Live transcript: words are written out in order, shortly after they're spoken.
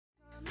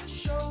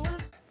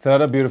It's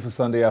another beautiful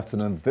Sunday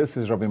afternoon. This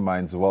is Rubbin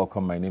Minds.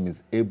 Welcome. My name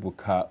is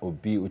Ebuka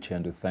Obi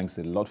Uchendu. Thanks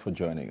a lot for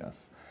joining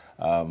us.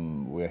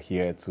 We're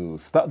here to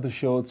start the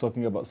show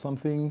talking about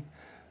something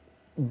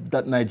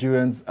that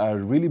Nigerians are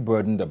really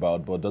burdened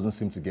about, but doesn't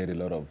seem to get a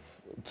lot of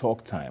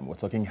talk time. We're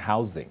talking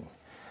housing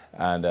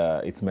and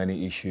its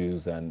many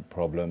issues and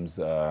problems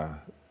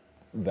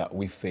that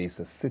we face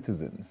as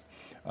citizens.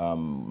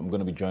 I'm going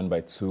to be joined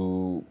by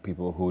two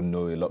people who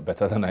know a lot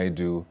better than I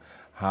do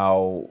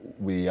how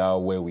we are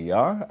where we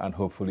are and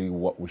hopefully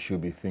what we should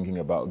be thinking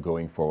about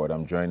going forward.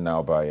 I'm joined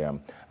now by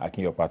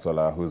Akinyo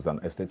Patola, who's an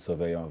estate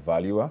surveyor and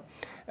valuer,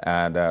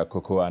 and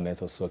Koko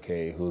Aneto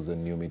Soke, who's a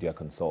new media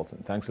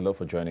consultant. Thanks a lot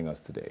for joining us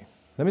today.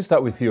 Let me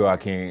start with you,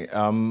 Akin.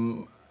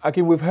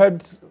 Akin, we've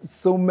heard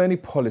so many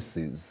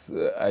policies.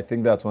 I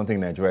think that's one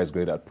thing Nigeria is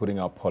great at, putting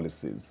out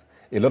policies.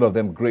 A lot of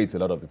them great a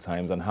lot of the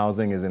times, and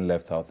housing isn't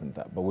left out in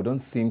that. But we don't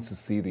seem to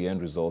see the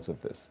end result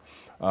of this.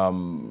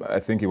 I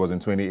think it was in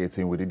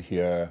 2018 we did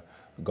hear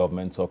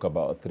government talk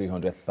about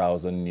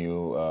 300,000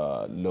 new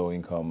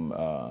low-income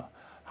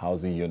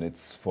housing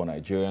units for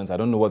Nigerians. I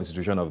don't know what the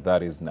situation of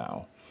that is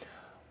now.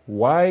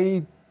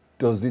 Why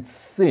does it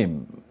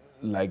seem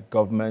like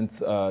government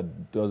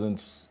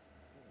doesn't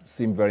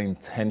seem very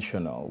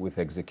intentional with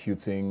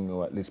executing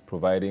or at least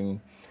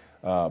providing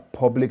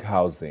public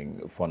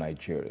housing for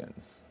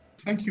Nigerians?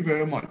 Thank you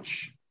very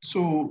much.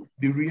 So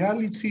the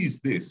reality is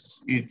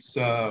this: it's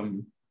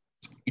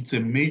a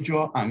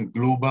major and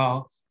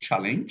global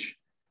challenge.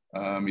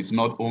 It's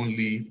not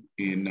only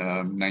in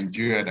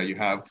Nigeria that you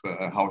have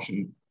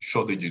housing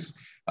shortages.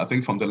 I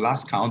think from the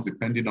last count,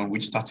 depending on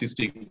which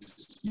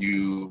statistics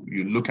you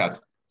look at,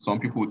 some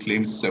people will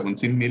claim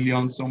 17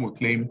 million, some will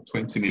claim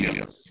 20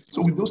 million.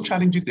 So with those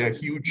challenges, there are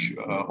huge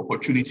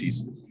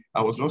opportunities.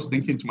 I was just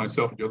thinking to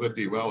myself the other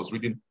day while I was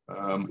reading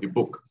a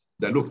book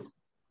that, look,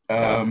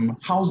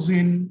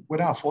 housing,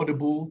 whether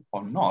affordable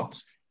or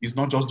not, is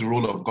not just the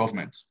role of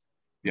government.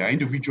 There are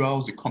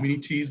individuals, the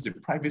communities, the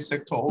private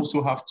sector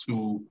also have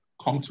to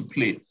come to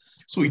play.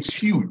 So it's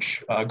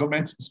huge.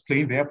 Government is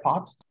playing their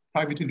part.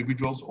 Private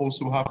individuals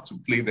also have to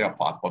play their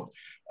part, but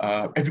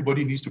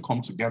everybody needs to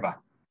come together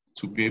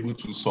to be able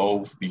to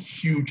solve the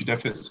huge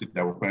deficit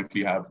that we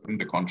currently have in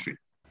the country.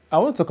 I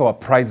want to talk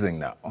about pricing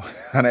now,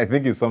 and I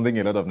think it's something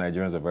a lot of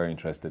Nigerians are very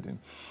interested in,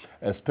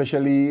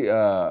 especially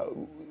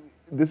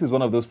this is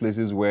one of those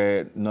places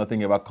where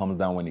nothing ever comes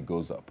down when it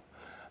goes up.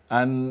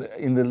 And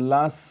in the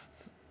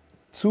last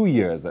 2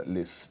 years, at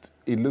least,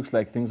 it looks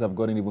like things have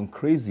gotten even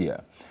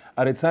crazier.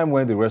 At a time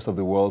when the rest of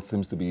the world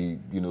seems to be,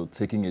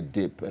 taking a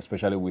dip,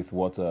 especially with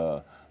what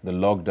the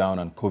lockdown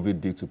and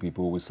COVID did to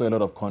people. We saw a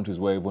lot of countries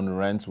where even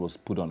rent was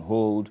put on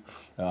hold,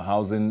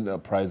 housing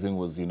pricing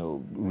was,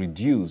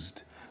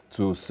 reduced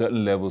to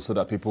certain levels so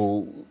that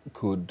people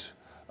could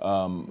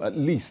at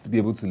least be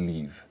able to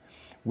live.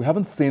 We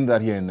haven't seen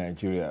that here in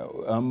Nigeria.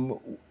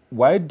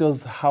 Why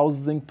does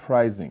housing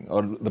pricing,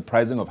 or the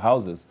pricing of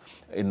houses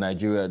in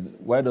Nigeria,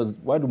 why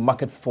do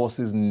market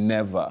forces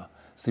never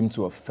seem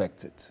to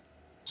affect it?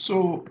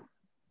 So,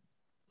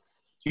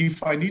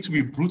 if I need to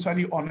be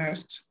brutally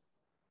honest,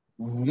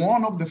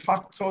 one of the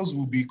factors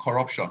will be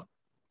corruption.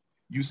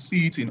 You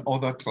see it in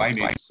other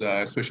climates,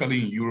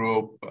 especially in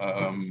Europe,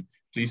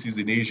 places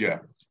in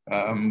Asia,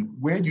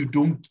 where you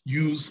don't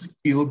use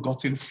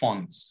ill-gotten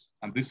funds.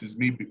 And this is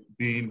me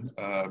being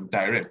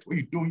direct, where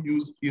you don't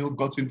use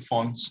ill-gotten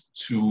funds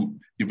to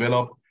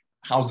develop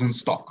housing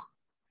stock.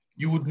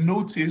 You would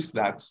notice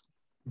that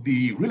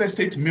the real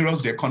estate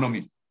mirrors the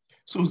economy.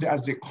 So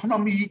as the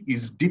economy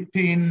is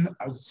dipping,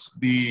 as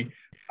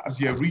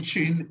you're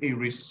reaching a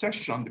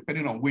recession,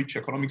 depending on which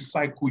economic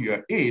cycle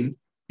you're in,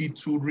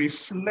 it will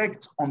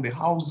reflect on the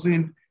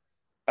housing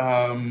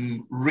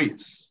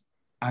rates.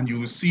 And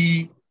you will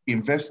see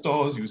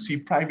investors, you see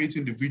private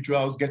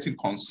individuals getting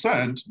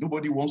concerned.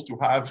 Nobody wants to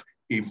have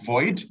a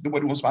void.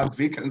 Nobody wants to have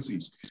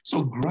vacancies.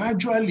 So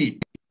gradually,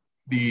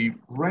 the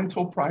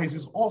rental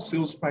prices or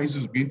sales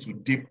prices begin to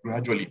dip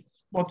gradually.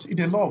 But in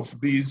a lot of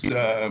these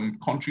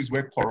countries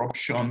where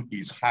corruption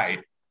is high,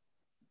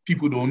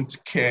 people don't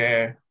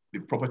care. The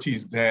property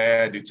is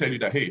there. They tell you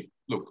that, hey,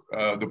 look,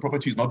 the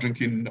property is not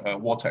drinking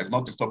water. It's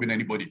not disturbing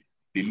anybody.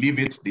 They leave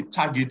it. They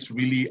tag it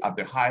really at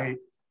the high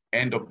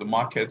end of the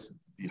market,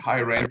 the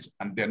high rent,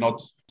 and they're not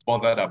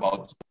bothered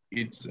about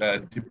it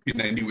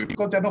dipping anyway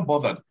because they're not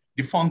bothered.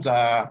 The funds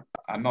are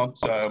not,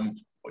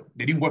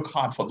 they didn't work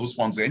hard for those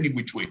funds any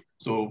which way.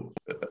 So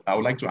I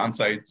would like to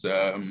answer it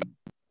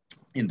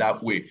in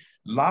that way.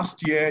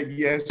 Last year,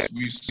 yes,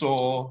 we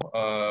saw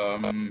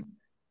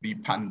the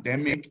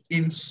pandemic.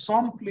 In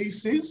some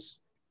places,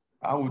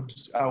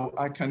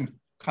 I can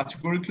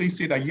categorically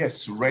say that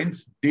yes,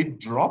 rents did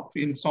drop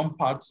in some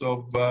parts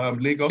of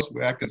Lagos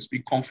where I can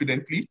speak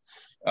confidently.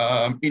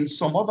 In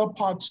some other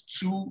parts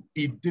too,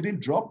 it didn't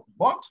drop,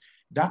 but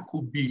that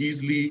could be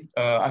easily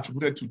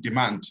attributed to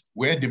demand.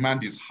 Where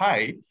demand is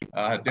high,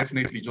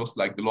 definitely just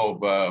like the law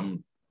of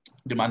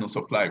demand and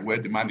supply, where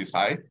demand is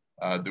high,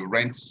 the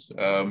rents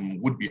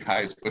would be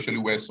high, especially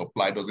where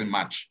supply doesn't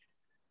match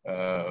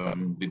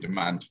the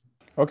demand.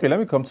 Okay, let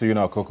me come to you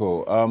now,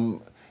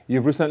 Coco.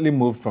 You've recently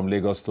moved from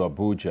Lagos to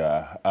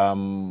Abuja.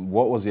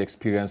 What was your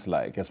experience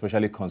like,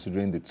 especially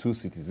considering the two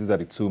cities? These are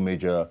the two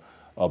major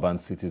urban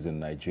cities in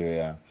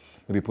Nigeria.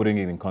 Maybe putting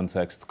it in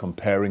context,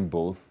 comparing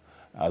both,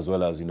 as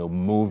well as,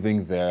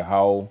 moving there.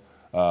 How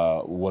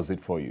was it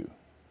for you?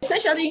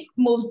 Essentially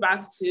moved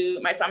back to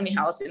my family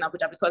house in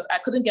Abuja because I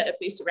couldn't get a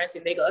place to rent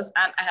in Lagos,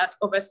 and I had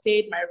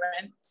overstayed my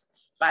rent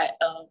by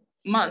a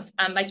month.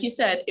 And like you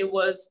said, it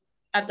was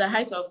at the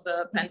height of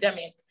the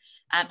pandemic,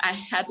 and I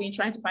had been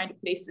trying to find a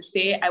place to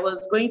stay. I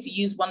was going to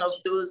use one of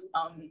those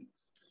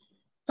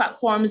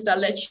platforms that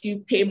let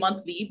you pay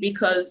monthly,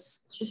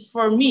 because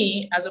for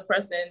me as a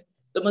person,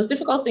 the most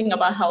difficult thing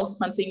about house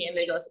hunting in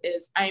Lagos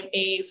is I'm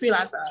a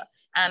freelancer.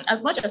 And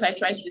as much as I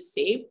try to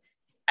save,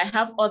 I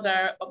have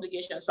other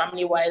obligations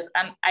family-wise,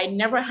 and I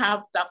never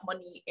have that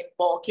money in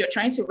bulk. You're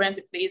trying to rent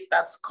a place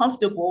that's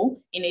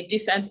comfortable in a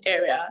decent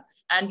area,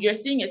 and you're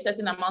seeing a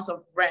certain amount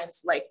of rent,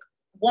 like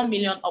 1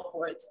 million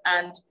upwards.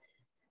 And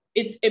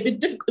it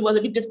was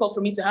a bit difficult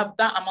for me to have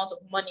that amount of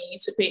money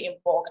to pay in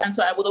bulk. And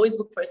so I would always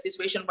look for a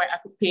situation where I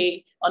could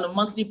pay on a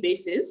monthly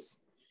basis.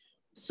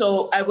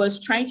 So I was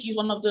trying to use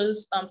one of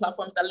those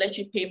platforms that let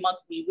you pay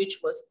monthly, which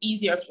was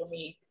easier for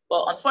me.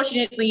 But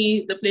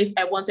unfortunately, the place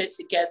I wanted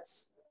to get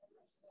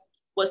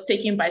was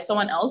taken by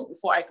someone else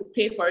before I could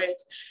pay for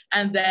it.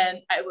 And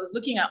then I was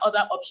looking at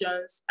other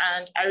options,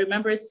 and I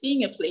remember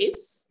seeing a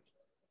place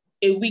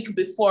a week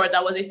before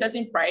that was a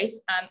certain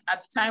price. And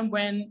at the time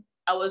when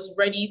I was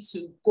ready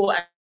to go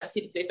and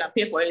see the place and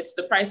pay for it,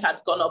 the price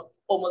had gone up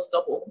almost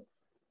double.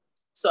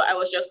 So I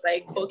was just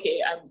like,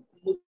 okay, I'm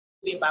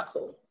moving back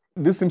home.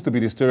 This seems to be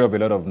the story of a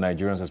lot of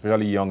Nigerians,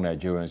 especially young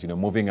Nigerians,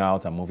 moving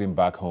out and moving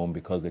back home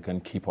because they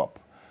can keep up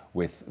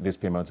with this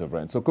payment of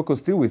rent. So Coco,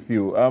 still with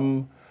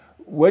you.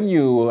 When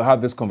you have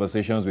these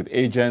conversations with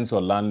agents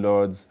or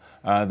landlords,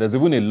 there's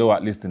even a law,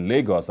 at least in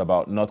Lagos,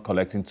 about not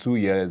collecting 2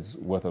 years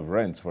worth of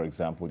rent, for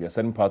example. There are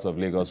certain parts of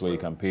Lagos where you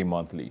can pay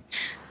monthly.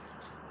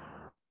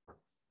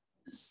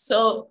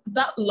 So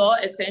that law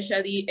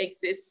essentially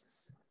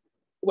exists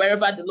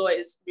wherever the law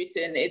is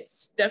written.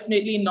 It's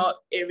definitely not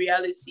a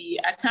reality.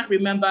 I can't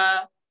remember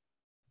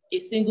a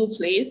single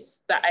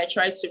place that I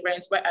tried to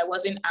rent where I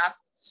wasn't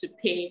asked to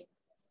pay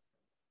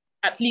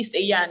at least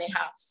a year and a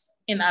half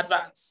in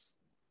advance.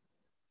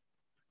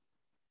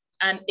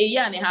 And a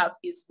year and a half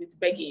is with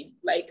begging,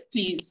 like,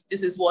 please,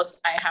 this is what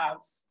I have.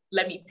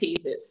 Let me pay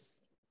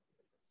this.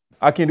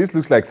 Akin, this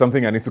looks like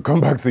something I need to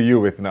come back to you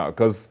with now,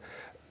 because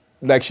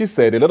like she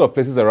said, a lot of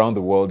places around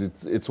the world,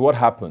 it's what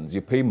happens.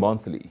 You pay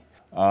monthly.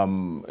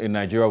 In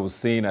Nigeria, I was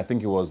seeing, I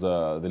think it was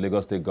the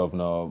Lagos State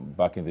governor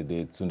back in the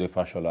day, Tunde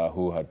Fashola,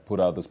 who had put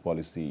out this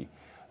policy,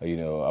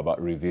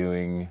 about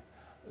reviewing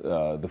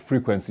the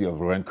frequency of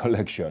rent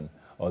collection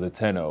or the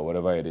tenor or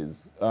whatever it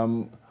is.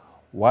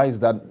 Why is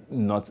that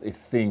not a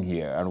thing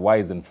here, and why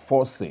is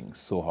enforcing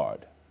so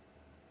hard?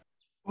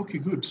 Okay,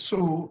 good.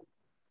 So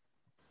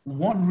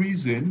one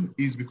reason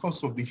is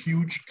because of the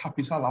huge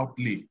capital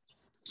outlay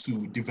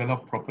to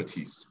develop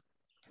properties.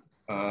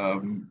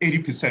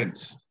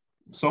 80%,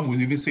 some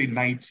will even say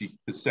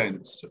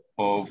 90%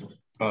 of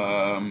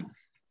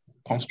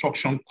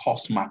construction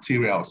cost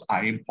materials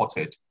are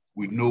imported.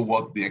 We know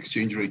what the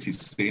exchange rate is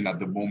saying at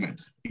the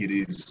moment. It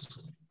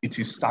is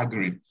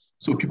staggering.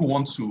 So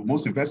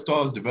most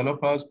investors,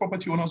 developers,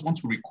 property owners want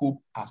to recoup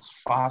as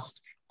fast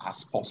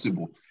as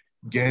possible,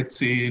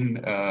 getting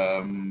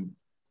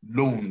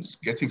loans,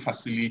 getting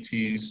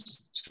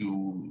facilities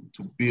to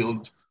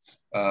build.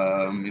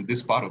 In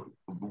this part of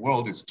the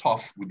world is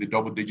tough with the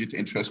double-digit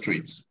interest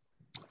rates.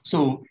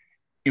 So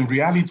in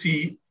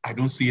reality, I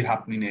don't see it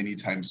happening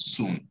anytime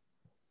soon.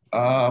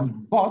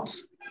 But,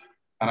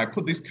 and I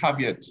put this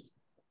caveat,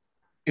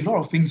 a lot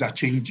of things are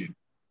changing.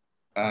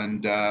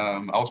 And I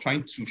was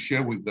trying to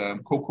share with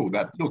Coco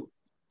that, look,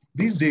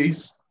 these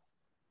days,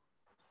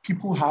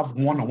 people have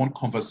one-on-one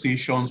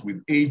conversations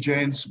with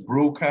agents,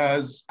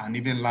 brokers, and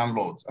even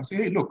landlords. I say,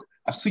 hey, look,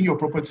 I've seen your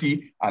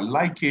property. I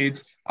like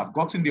it. I've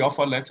gotten the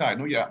offer letter. I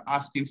know you're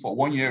asking for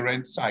 1 year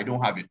rent, so I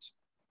don't have it.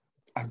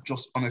 I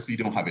just honestly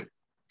don't have it.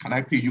 Can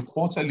I pay you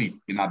quarterly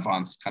in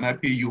advance? Can I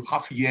pay you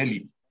half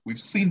yearly? We've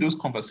seen those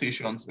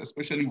conversations,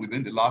 especially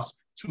within the last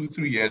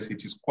 2-3 years.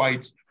 It is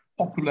quite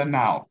popular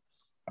now.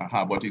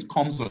 But it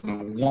comes on a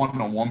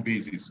one-on-one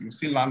basis. You've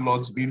seen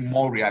landlords being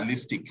more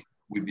realistic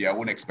with their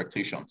own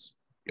expectations.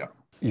 Yeah.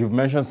 You've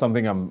mentioned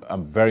something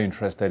I'm very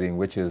interested in,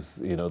 which is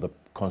the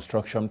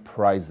construction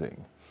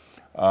pricing.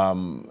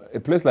 A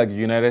place like the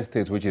United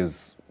States, which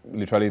is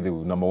literally the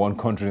 #1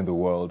 country in the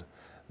world,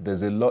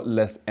 there's a lot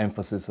less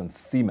emphasis on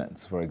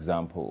cement, for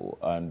example,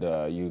 and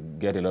you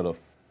get a lot of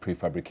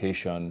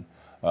prefabrication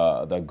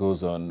that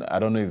goes on. I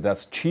don't know if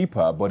that's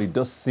cheaper, but it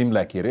does seem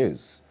like it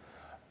is.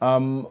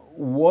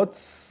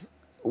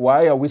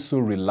 Why are we so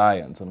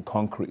reliant on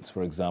concrete,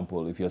 for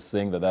example, if you're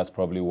saying that that's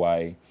probably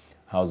why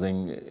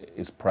housing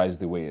is priced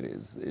the way it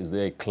is? Is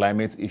there a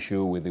climate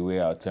issue with the way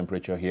our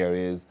temperature here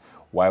is,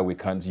 why we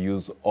can't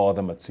use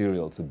other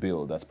material to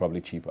build that's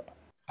probably cheaper?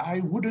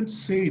 I wouldn't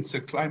say it's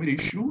a climate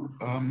issue.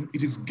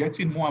 It is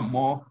getting more and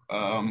more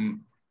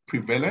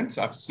prevalent.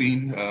 I've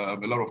seen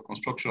a lot of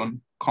construction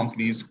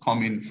companies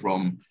coming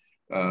from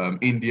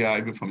India,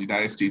 even from the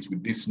United States,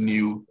 with this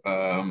new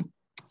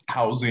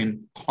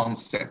housing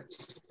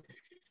concepts.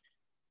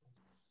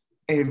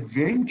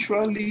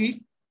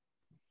 Eventually,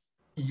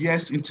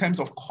 yes, in terms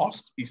of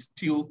cost, it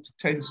still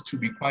tends to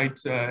be quite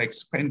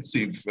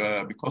expensive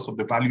because of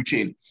the value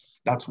chain.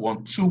 That's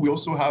one. Two, we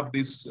also have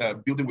this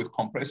building with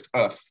compressed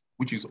earth,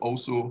 which is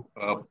also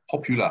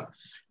popular,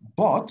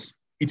 but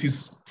it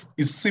is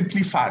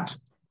simply fad.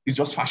 It's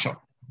just fashion.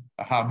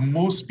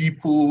 Most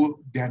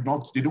people, they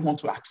don't want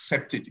to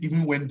accept it,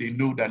 even when they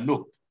know that,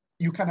 look,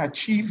 you can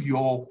achieve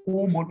your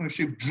home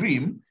ownership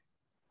dream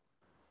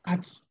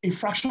at a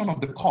fraction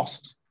of the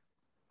cost.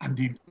 And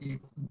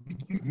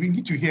we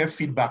need to hear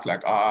feedback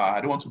like, I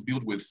don't want to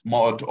build with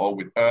mud or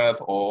with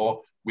earth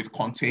or with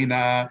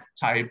container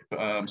type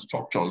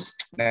structures.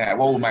 What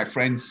will my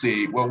friends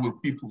say? What will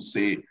people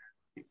say?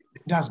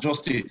 That's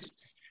just it.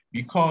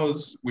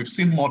 Because we've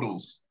seen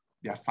models.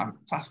 They are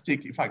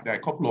fantastic. In fact, there are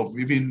a couple of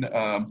even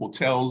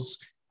hotels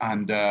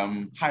and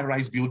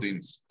high-rise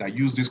buildings that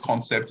use this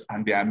concept,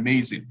 and they're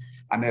amazing.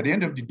 And at the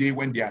end of the day,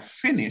 when they are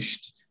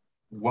finished,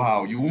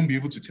 wow, you won't be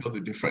able to tell the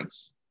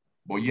difference.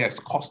 But yes,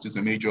 cost is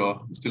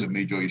still a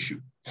major issue.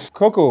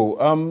 Coco,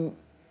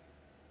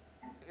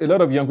 a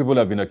lot of young people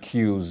have been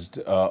accused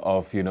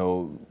of,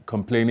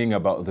 complaining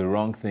about the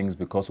wrong things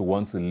because we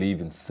want to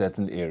live in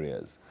certain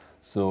areas.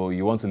 So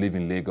you want to live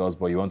in Lagos,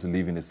 but you want to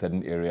live in a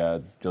certain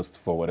area just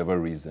for whatever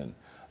reason.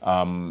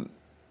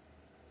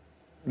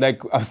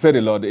 Like I've said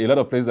a lot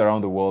of places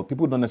around the world,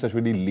 people don't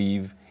necessarily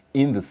live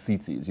in the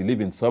cities. You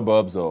live in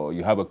suburbs or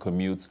you have a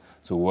commute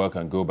to work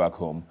and go back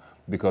home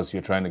because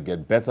you're trying to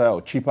get better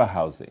or cheaper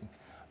housing.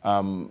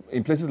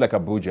 In places like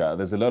Abuja,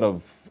 there's a lot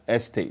of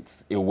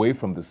estates away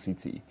from the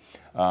city,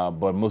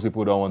 but most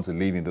people don't want to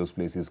live in those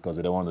places because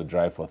they don't want to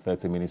drive for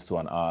 30 minutes to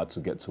an hour to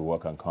get to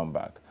work and come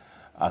back,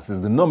 as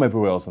is the norm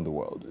everywhere else in the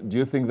world. Do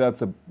you think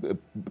that's a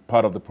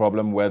part of the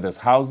problem where there's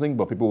housing,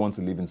 but people want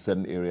to live in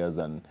certain areas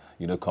and,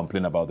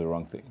 complain about the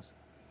wrong things?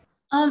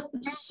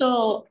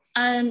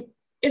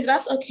 If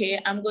that's okay,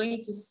 I'm going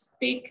to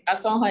speak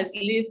as someone who has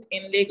lived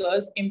in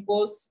Lagos in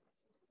both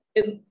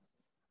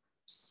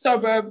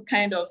suburb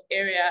kind of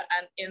area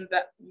and in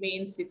the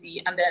main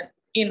city, and then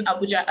in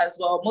Abuja as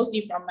well,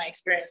 mostly from my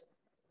experience,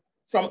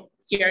 from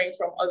hearing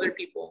from other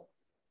people.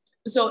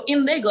 So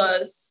in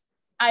Lagos,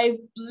 I've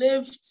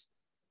lived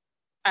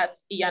at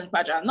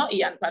Iyanpaja, not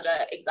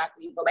Iyanpaja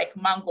exactly, but like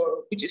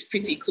Mangoro, which is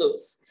pretty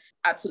close,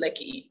 at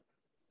Lekki.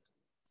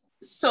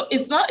 So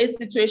it's not a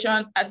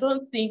situation, I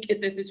don't think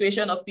it's a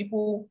situation of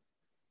people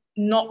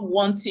not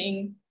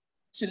wanting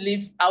to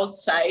live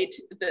outside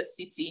the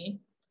city.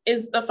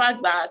 It's the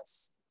fact that,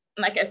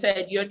 like I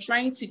said, you're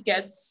trying to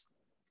get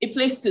a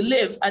place to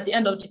live. At the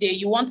end of the day,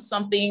 you want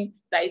something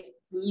that is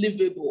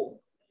livable,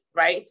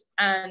 right?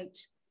 And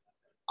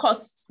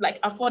cost,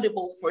 like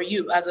affordable for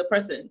you as a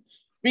person,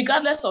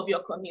 regardless of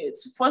your commute.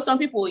 For some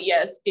people,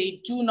 yes, they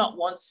do not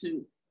want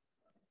to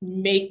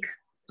make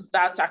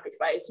that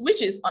sacrifice,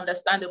 which is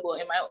understandable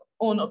in my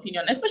own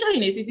opinion, especially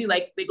in a city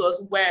like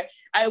Lagos, where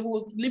I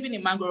would, living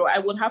in Mangoro, I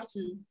would have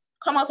to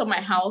come out of my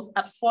house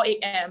at 4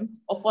 a.m.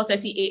 or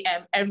 4:30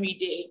 a.m. every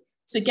day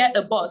to get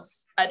a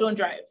bus. I don't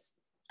drive.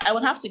 I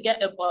would have to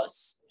get a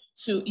bus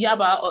to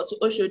Yaba or to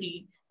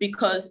Oshodi,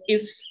 because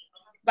if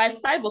by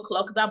 5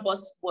 o'clock, that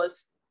bus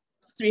was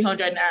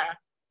 300 naira.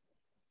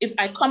 If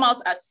I come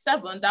out at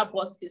 7, that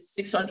bus is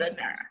 600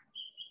 naira.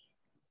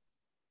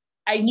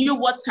 I knew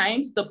what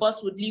times the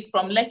bus would leave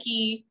from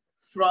Lekki,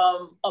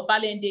 from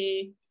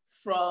Obalende,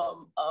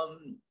 from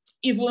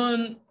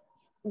even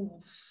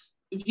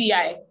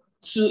VI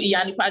to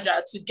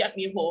Iyanipaja to get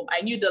me home.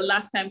 I knew the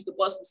last times the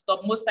bus would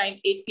stop, most time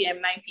 8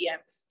 p.m., 9 p.m.,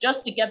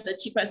 just to get the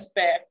cheapest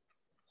fare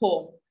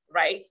home,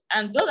 right?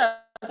 And those are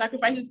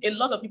sacrifices a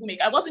lot of people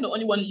make. I wasn't the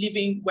only one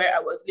living where I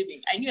was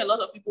living. I knew a lot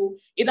of people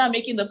either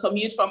making the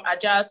commute from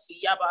Aja to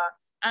Yaba,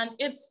 and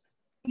it's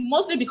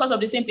mostly because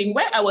of the same thing.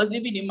 Where I was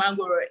living in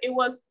Mangoro, it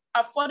was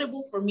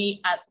affordable for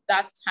me at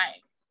that time.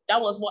 That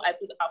was what I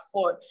could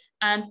afford.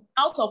 And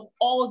out of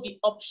all the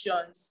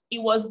options,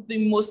 it was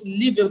the most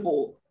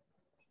livable.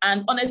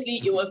 And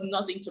honestly, it was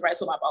nothing to write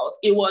home about.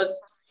 It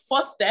was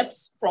 4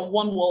 steps from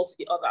one wall to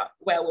the other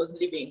where I was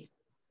living.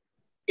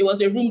 It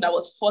was a room that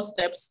was 4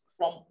 steps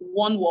from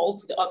one wall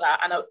to the other.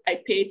 And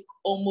I paid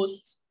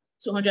almost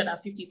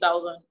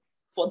 250,000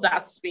 for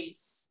that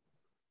space.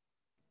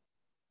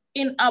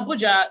 In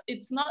Abuja,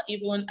 it's not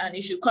even an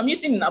issue.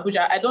 Commuting in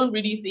Abuja, I don't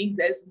really think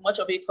there's much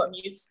of a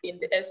commute in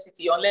the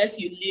FCT unless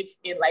you live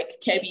in like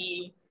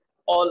Kebbi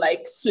or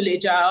like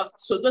Suleja.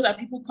 So those are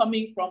people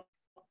coming from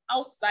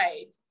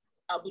outside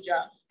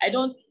Abuja. I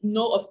don't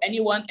know of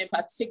anyone in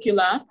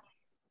particular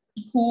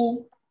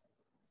who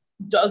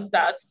does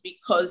that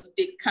because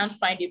they can't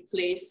find a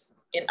place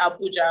in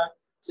Abuja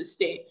to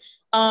stay.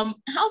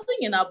 Housing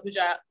in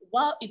Abuja,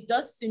 while it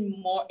does seem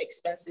more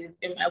expensive,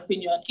 in my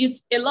opinion,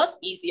 it's a lot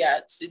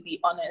easier, to be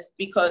honest,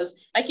 because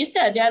like you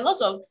said, there are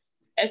lots of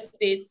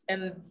estates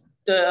in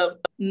the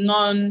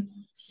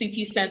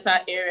non-city center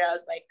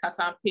areas like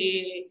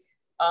Katampe,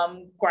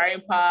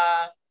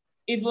 Gwarinpa,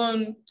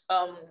 even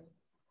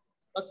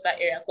what's that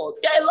area called?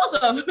 There are lots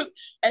of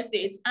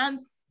estates, and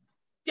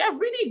they're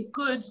really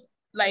good.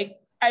 Like,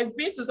 I've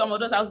been to some of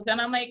those houses,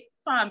 and I'm like,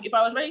 fam, if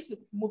I was ready to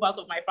move out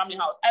of my family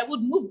house, I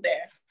would move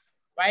there,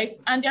 right?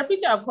 And they're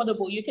pretty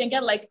affordable. You can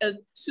get like a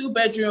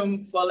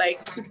 2-bedroom for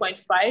like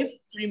 2.5,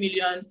 3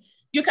 million.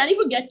 You can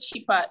even get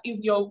cheaper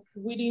if you're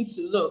willing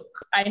to look.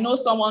 I know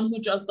someone who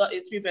just got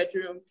a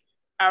 3-bedroom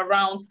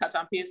around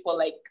Katampe for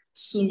like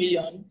 2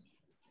 million.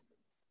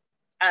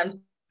 And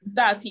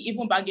that he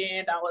even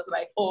bargained and was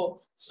like, oh,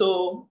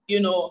 so,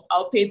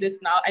 I'll pay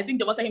this now. I think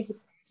they wanted him to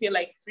pay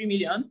like 3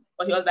 million,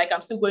 but he was like,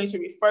 I'm still going to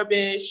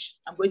refurbish,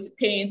 I'm going to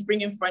paint,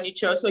 bring in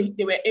furniture. So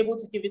they were able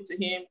to give it to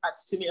him at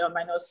 2 million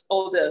minus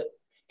all the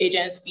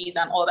agent's fees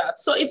and all that.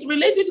 So it's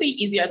relatively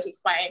easier to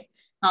find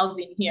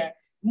housing here.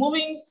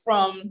 Moving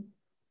from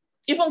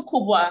even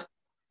Kubwa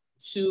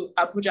to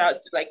Abuja,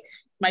 to like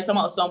my town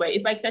or somewhere,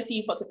 it's like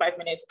 30, 45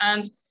 minutes.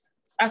 And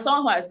as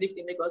someone who has lived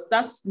in Lagos,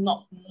 that's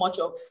not much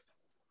of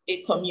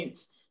a commute.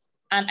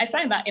 And I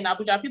find that in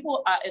Abuja,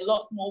 people are a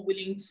lot more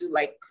willing to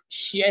like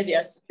share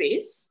their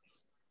space.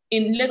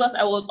 In Lagos,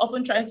 I would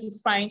often try to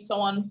find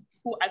someone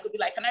who I could be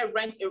like, can I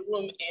rent a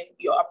room in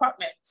your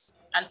apartment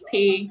and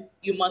pay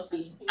you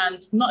monthly? And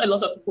not a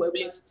lot of people are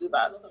willing to do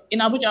that. In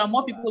Abuja,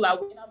 more people are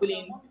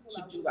willing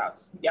to do that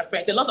with their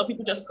friends. A lot of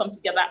people just come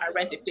together and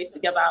rent a place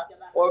together,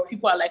 or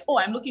people are like, oh,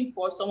 I'm looking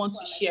for someone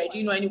to share. Do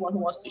you know anyone who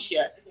wants to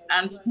share?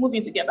 And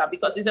moving together,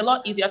 because it's a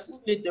lot easier to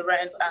split the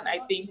rent. And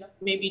I think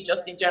maybe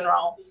just in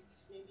general,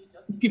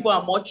 people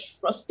are more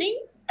trusting,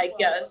 I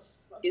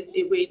guess, is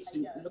a way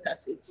to look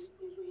at it.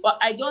 But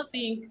I don't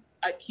think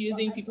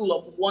accusing people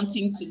of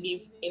wanting to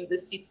live in the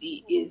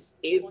city is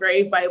a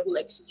very viable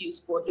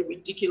excuse for the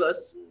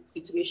ridiculous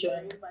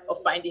situation of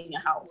finding a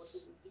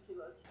house.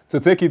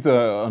 To take it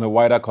on a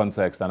wider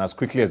context, and as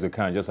quickly as you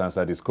can, just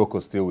answer this. Coco,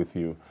 still with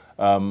you.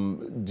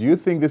 Do you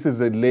think this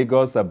is a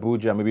Lagos,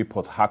 Abuja, maybe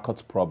Port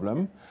Harcourt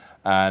problem?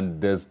 And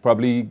there's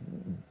probably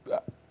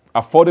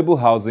affordable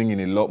housing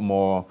in a lot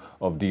more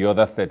of the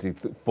other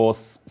 34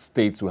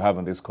 states we have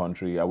in this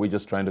country. Are we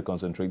just trying to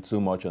concentrate too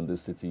much on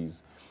these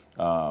cities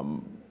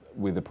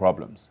with the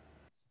problems?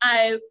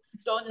 I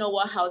don't know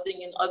what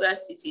housing in other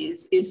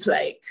cities is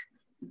like,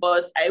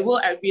 but I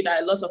will agree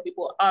that a lot of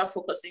people are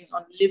focusing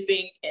on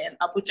living in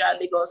Abuja,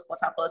 Lagos, Port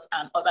Harcourt,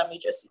 and other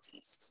major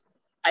cities.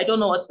 I don't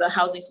know what the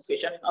housing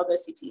situation in other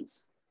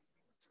cities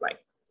is like.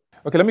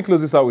 Okay, let me close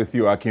this out with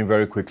you, Akin,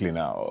 very quickly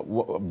now.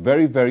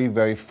 Very, very,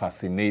 very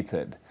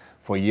fascinated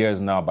for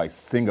years now by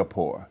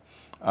Singapore.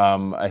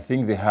 I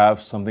think they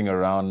have something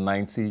around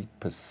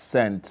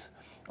 90%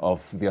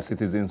 of their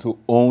citizens who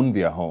own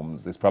their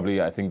homes. It's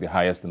probably, I think, the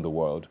highest in the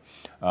world.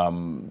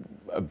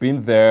 I've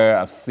been there,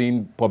 I've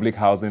seen public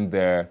housing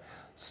there,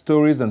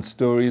 stories and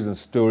stories and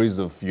stories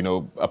of,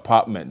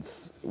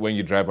 apartments when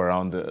you drive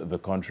around the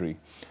country.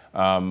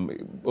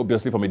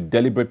 Obviously, from a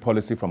deliberate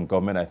policy from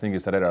government, I think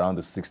it started around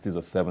the 60s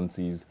or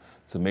 70s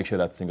to make sure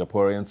that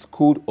Singaporeans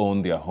could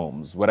own their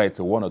homes, whether it's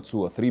a 1 or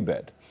 2 or 3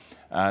 bed.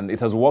 And it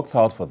has worked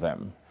out for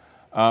them.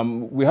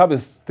 We have a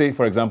state,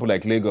 for example,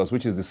 like Lagos,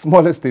 which is the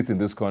smallest state in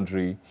this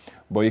country,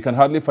 but you can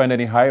hardly find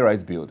any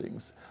high-rise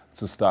buildings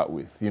to start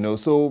with.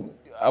 So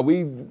are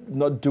we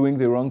not doing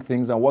the wrong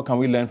things, and what can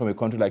we learn from a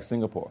country like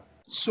Singapore?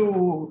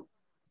 So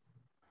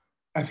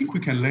I think we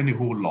can learn a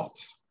whole lot.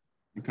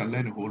 We can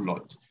learn a whole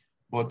lot.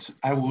 But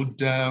I would,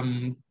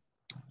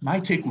 my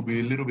take would be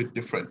a little bit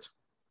different.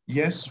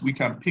 Yes, we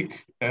can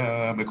pick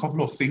a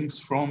couple of things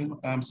from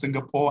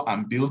Singapore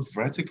and build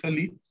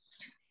vertically,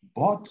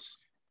 but,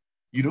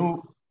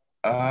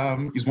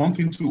 it's one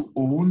thing to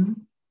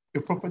own a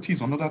property,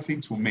 it's another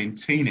thing to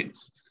maintain it.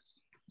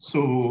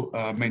 So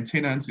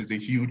maintenance is a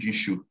huge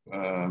issue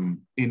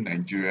in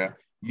Nigeria.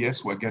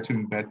 Yes, we're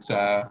getting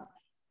better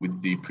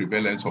with the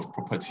prevalence of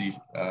property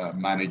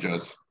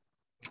managers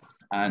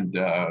and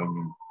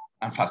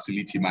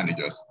facility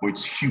managers, but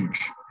it's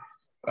huge.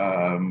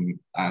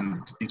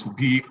 And it will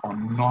be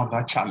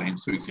another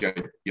challenge. So it's,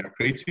 you're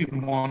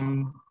creating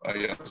one,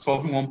 you're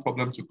solving one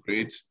problem to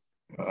create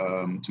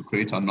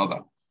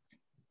another.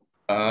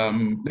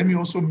 Let me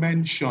also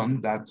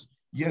mention that,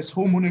 yes,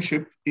 home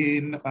ownership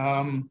in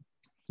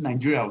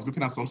Nigeria, I was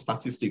looking at some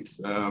statistics.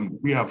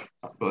 We have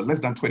less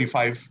than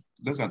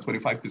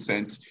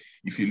 25%.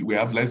 We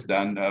have less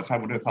than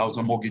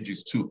 500,000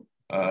 mortgages too.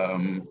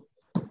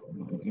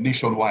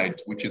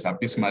 Nationwide, which is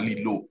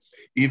abysmally low.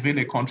 Even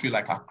a country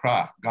like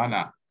Accra,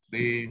 Ghana,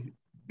 they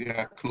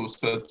are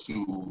closer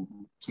to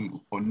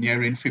or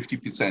nearing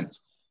 50%.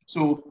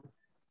 So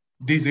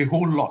there's a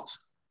whole lot,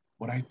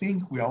 but I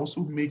think we are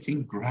also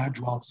making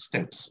gradual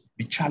steps.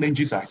 The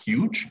challenges are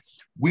huge.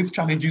 With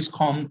challenges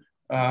come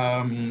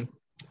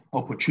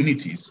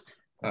opportunities.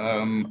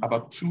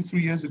 About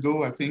 2-3 years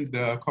ago, I think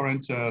the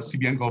current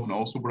CBN governor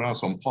also brought out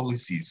some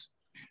policies.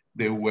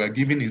 They were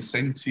giving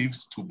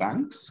incentives to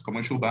banks,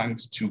 commercial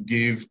banks, to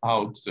give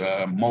out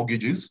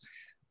mortgages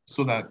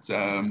so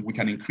that we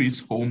can increase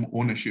home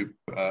ownership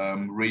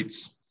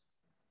rates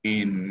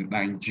in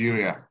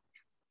Nigeria.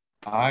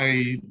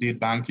 I did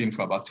banking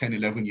for about 10,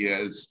 11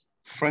 years.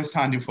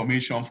 first-hand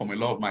information from a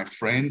lot of my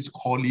friends,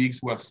 colleagues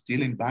who are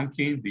still in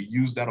banking. They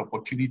use that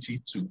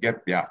opportunity to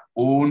get their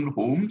own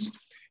homes.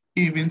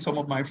 Even some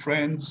of my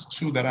friends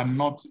too that are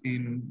not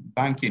in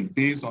banking,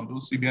 based on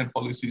those CBN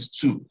policies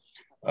too,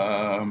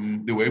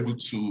 they were able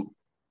to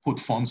put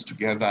funds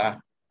together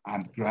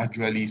and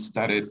gradually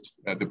started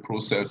the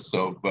process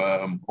of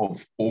home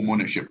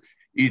ownership.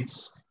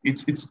 It's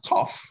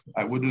tough.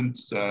 I wouldn't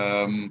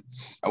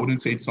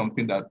say it's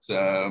something that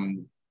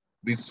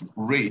these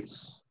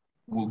rates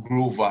will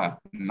grow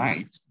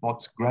overnight,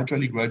 but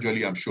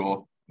gradually, I'm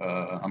sure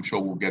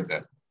we'll get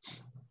there.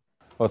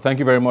 Well, thank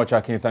you very much,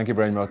 Akin. Thank you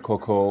very much,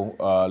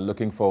 Coco.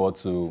 Looking forward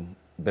to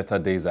better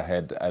days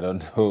ahead. I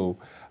don't know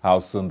how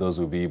soon those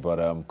will be, but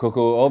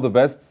Coco, all the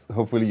best.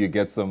 Hopefully you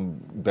get some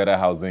better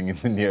housing in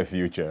the near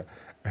future.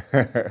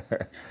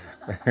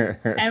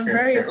 I'm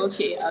very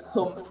okay at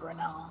home for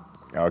now.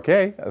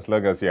 Okay, as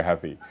long as you're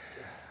happy.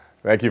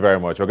 Thank you very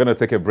much. We're going to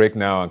take a break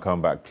now and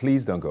come back.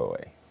 Please don't go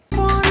away.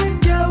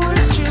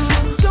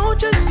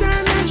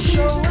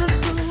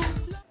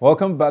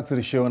 Welcome back to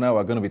the show. Now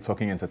we're going to be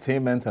talking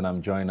entertainment, and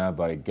I'm joined now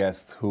by a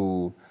guest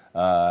who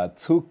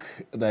took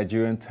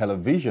Nigerian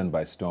television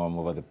by storm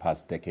over the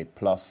past decade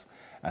plus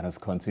and has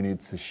continued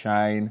to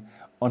shine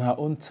on her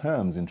own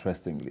terms,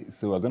 interestingly.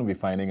 So we're going to be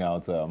finding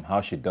out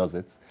how she does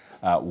it,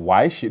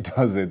 why she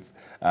does it.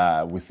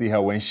 We see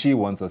her when she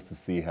wants us to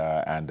see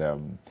her,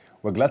 and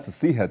we're glad to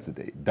see her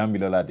today.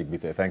 Damilola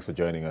Digbite, thanks for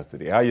joining us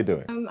today. How are you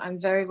doing? I'm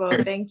very well,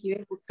 thank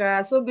you,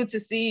 Ebuka. So good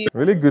to see you.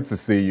 Really good to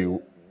see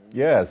you.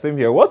 Yeah, same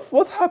here.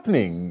 What's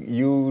happening?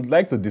 You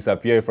like to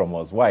disappear from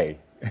us. Why?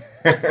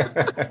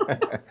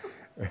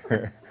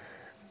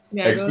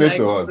 Yeah, Explain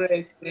to us.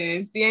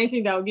 See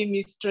anything that will give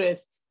me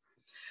stress.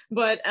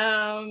 But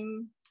I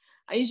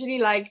usually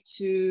like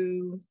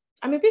to,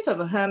 I'm a bit of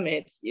a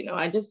hermit,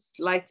 I just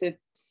like to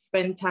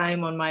spend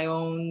time on my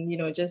own,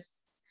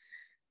 just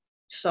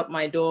shut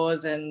my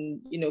doors and,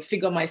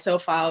 figure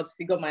myself out,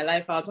 figure my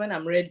life out. When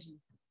I'm ready,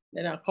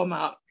 then I'll come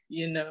out,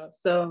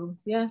 So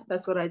yeah,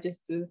 that's what I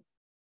just do.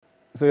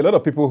 So a lot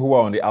of people who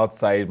are on the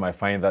outside might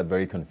find that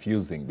very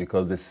confusing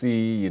because they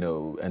see,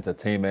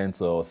 entertainment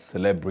or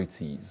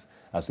celebrities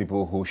as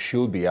people who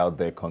should be out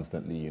there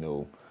constantly,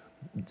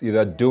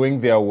 either doing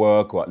their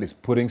work or at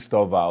least putting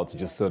stuff out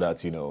just so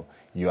that,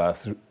 you are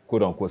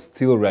quote unquote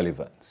still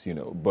relevant,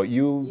 but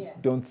you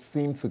don't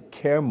seem to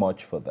care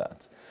much for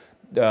that.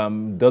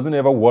 Doesn't it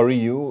ever worry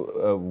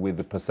you with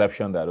the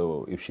perception that,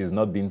 oh, if she's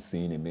not being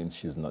seen, it means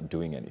she's not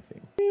doing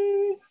anything?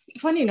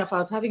 Funny enough, I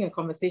was having a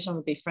conversation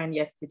with a friend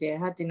yesterday. I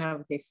had dinner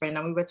with a friend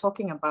and we were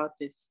talking about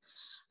this.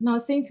 And I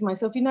was saying to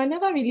myself, I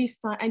never really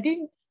I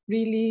didn't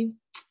really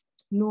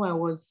know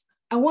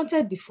I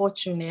wanted the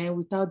fortune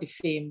without the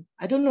fame.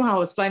 I don't know how I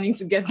was planning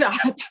to get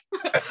that.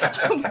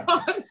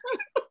 But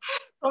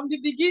from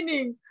the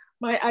beginning,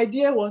 my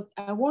idea was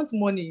I want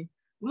money.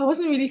 Well, I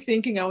wasn't really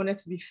thinking I wanted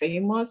to be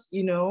famous,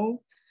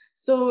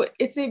 So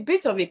it's a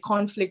bit of a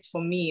conflict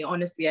for me.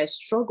 Honestly, I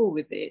struggle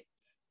with it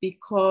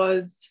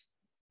because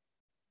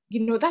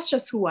that's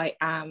just who I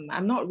am.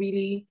 I'm not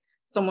really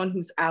someone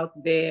who's out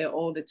there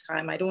all the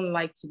time. I don't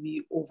like to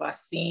be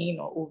overseen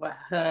or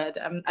overheard.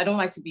 I don't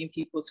like to be in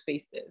people's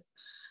faces.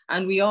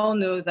 And we all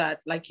know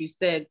that, like you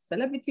said,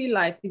 celebrity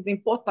life is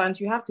important.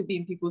 You have to be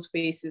in people's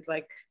faces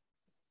like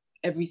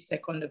every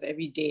second of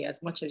every day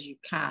as much as you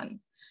can.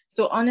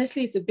 So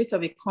honestly, it's a bit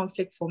of a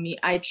conflict for me.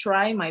 I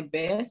try my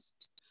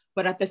best,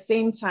 but at the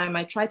same time,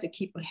 I try to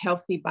keep a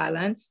healthy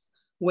balance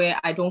where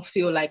I don't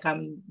feel like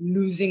I'm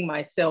losing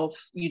myself.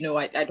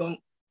 I don't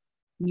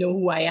know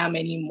who I am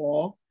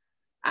anymore.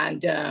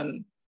 And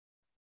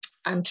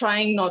I'm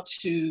trying not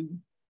to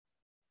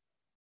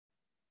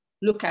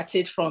look at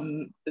it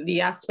from the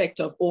aspect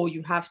of, oh,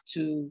 you have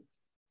to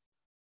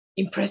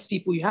impress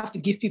people, you have to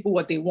give people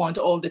what they want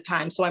all the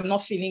time. So I'm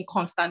not feeling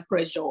constant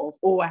pressure of,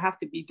 oh, I have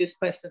to be this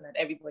person that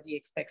everybody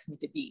expects me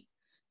to be.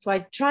 So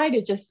I try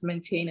to just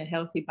maintain a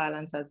healthy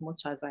balance as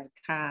much as I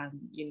can,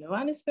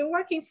 and it's been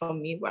working for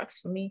me. It works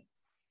for me.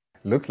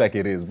 Looks like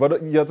it is.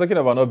 But you're talking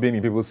about not being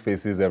in people's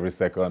faces every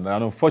second.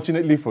 And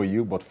unfortunately for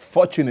you, but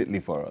fortunately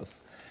for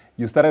us,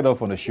 you started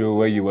off on a show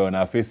where you were on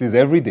our faces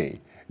every day.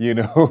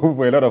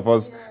 Where a lot of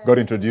us got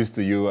introduced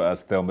to you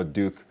as Thelma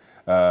Duke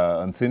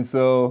on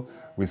Tinsel.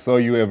 We saw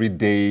you every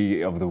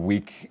day of the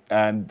week.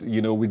 And,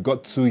 we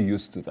got too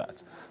used to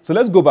that. So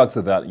let's go back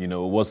to that.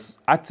 Was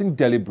acting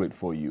deliberate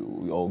for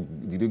you? Or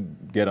did you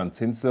get on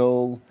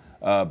Tinsel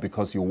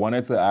because you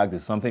wanted to act?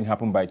 Did something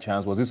happen by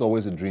chance? Was this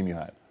always a dream you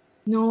had?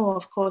 No,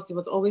 of course, it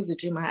was always the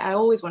dream. I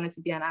always wanted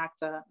to be an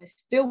actor. I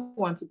still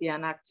want to be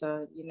an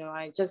actor.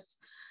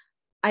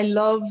 I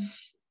love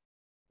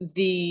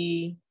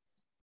the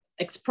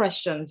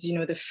expressions,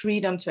 the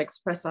freedom to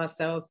express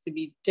ourselves, to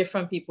be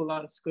different people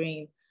on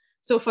screen.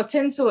 So for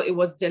Tinsel, it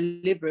was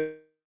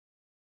deliberate.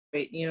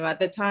 At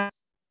the time,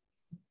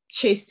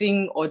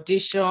 chasing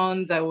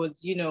auditions. I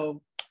was,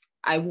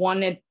 I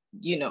wanted,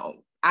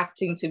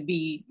 acting to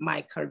be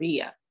my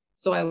career.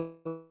 So I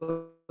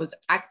was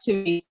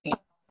activating.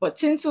 But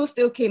Tinsel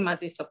still came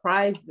as a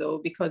surprise though,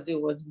 because it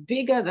was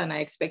bigger than I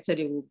expected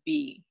it would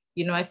be.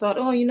 You know, I thought,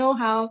 oh, you know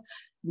how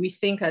we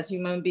think as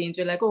human beings,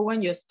 we're like, oh,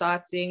 when you're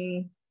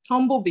starting,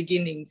 humble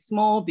beginnings,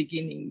 small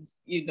beginnings,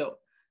 you know.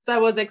 So I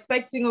was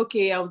expecting,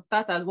 okay, I would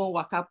start as one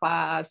waka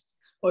pass,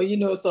 or, you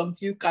know, some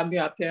few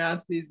cameo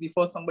appearances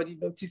before somebody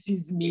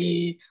notices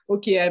me.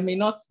 Okay, I may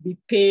not be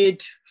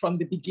paid from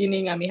the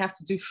beginning. I may have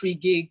to do free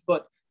gigs,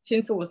 but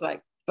Tinsel was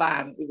like,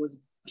 bam, it was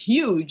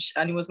huge.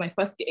 And it was my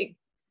first gig.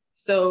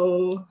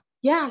 So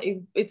yeah,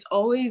 it's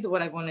always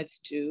what I wanted to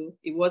do.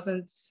 It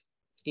wasn't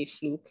a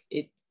fluke.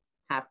 It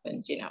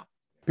happened, you know.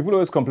 People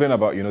always complain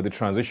about, you know, the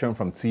transition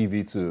from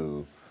TV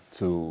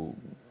to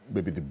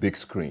maybe the big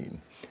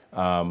screen.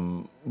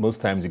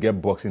 Most times you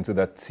get boxed into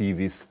that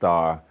TV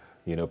star,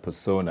 you know,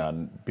 persona,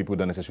 and people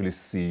don't necessarily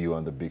see you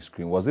on the big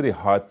screen. Was it a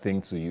hard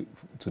thing to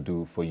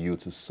do for you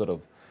to sort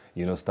of,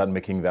 you know, start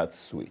making that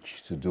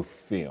switch to do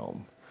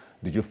film?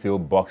 Did you feel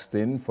boxed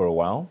in for a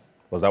while?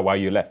 Was that why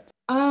you left?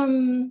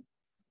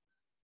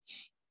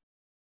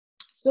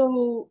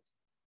 So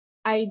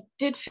I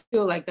did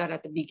feel like that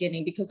at the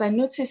beginning, because I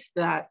noticed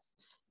that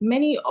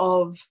many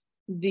of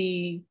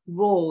the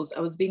roles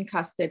I was being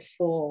casted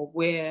for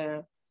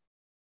were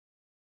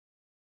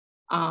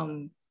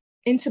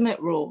intimate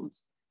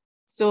roles.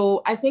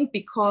 So I think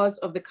because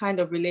of the kind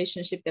of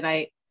relationship that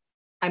I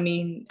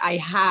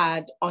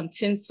had on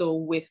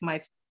Tinsel with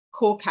my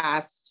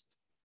co-cast,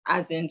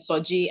 as in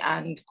Soji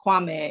and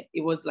Kwame,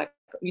 it was like,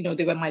 you know,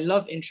 they were my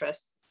love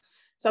interests.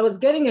 So I was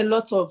getting a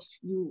lot of,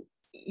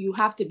 you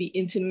have to be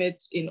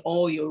intimate in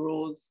all your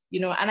roles, you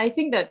know, and I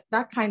think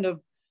that kind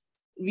of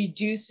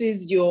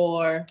reduces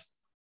your,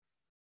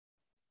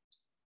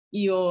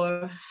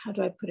 how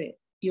do I put it?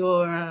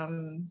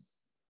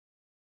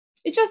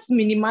 It just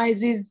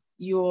minimizes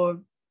your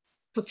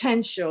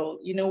potential,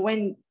 you know,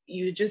 when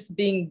you're just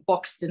being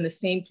boxed in the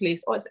same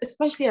place, or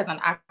especially as an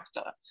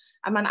actor.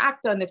 I'm an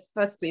actor in the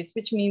first place,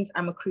 which means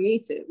I'm a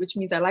creative, which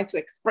means I like to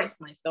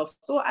express myself.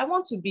 So I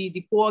want to be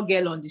the poor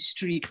girl on the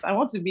streets. I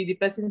want to be the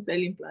person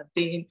selling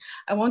plantain.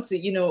 I want to,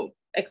 you know,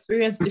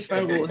 experience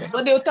different roles.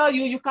 But they'll tell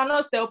you, you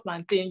cannot sell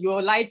plantain.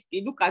 You're light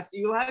skin. Look at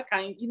you. How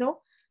can you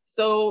know?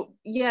 So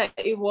yeah,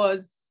 it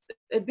was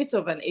a bit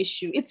of an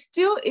issue. It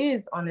still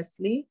is,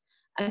 honestly.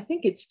 I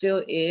think it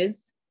still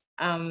is.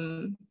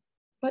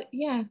 But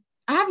yeah,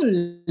 I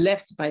haven't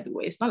left, by the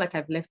way. It's not like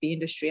I've left the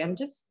industry. I'm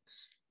just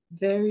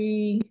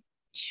very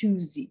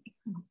choosy,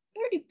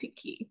 very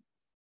picky.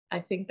 I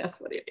think that's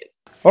what it is.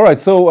 All right.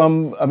 So,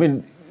 I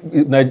mean,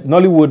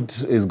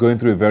 Nollywood is going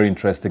through a very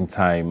interesting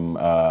time.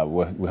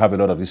 We have a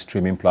lot of these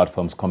streaming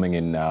platforms coming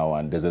in now,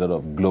 and there's a lot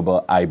of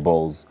global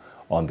eyeballs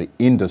on the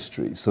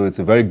industry. So it's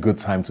a very good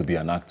time to be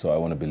an actor, I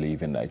want to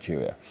believe, in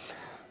Nigeria.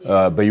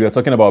 But you were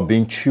talking about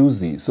being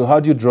choosy. So how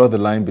do you draw the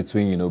line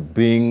between, you know,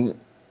 being,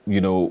 you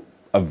know,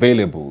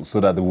 available so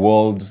that the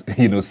world,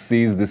 you know,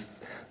 sees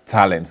this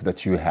talent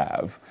that you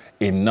have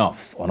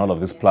enough on all of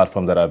these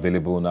platforms that are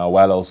available now,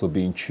 while also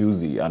being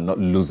choosy and not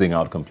losing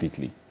out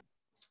completely?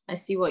 I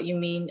see what you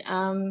mean.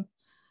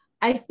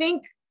 I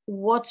think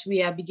what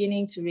we are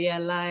beginning to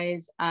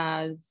realize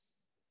as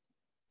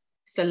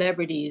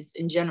celebrities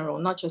in general,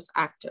 not just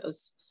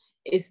actors,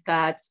 is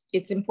that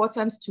it's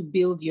important to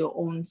build your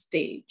own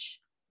stage.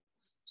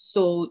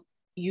 So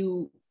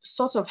you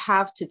sort of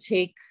have to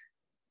take,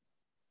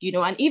 you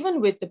know, and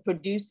even with the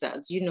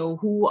producers, you know,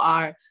 who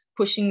are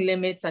pushing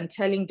limits and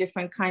telling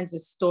different kinds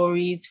of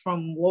stories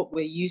from what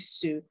we're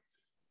used to,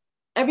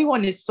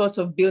 everyone is sort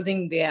of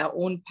building their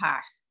own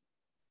path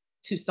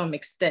to some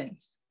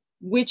extent,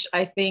 which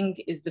I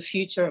think is the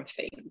future of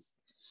things.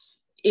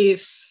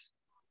 If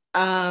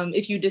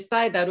you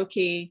decide that,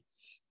 okay,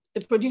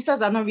 the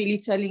producers are not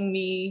really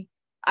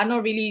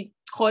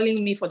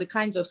calling me for the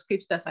kinds of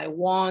scripts that I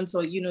want,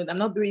 or, you know, I'm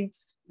not doing,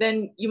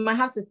 then you might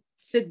have to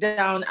sit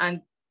down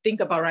and think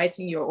about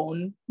writing your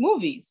own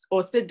movies,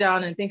 or sit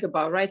down and think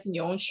about writing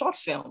your own short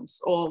films,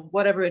 or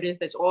whatever it is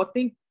that, or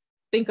think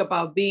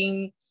about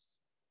being,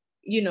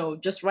 you know,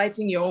 just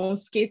writing your own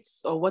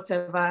skits or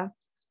whatever.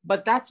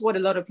 But that's what a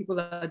lot of people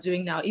are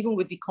doing now, even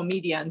with the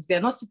comedians.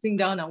 They're not sitting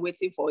down and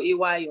waiting for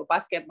AY or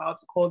Basketball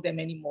to call them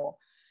anymore.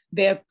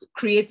 They're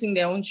creating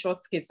their own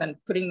short skits and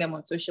putting them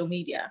on social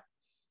media.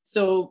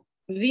 So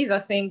these are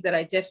things that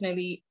I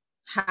definitely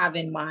have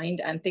in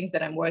mind, and things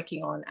that I'm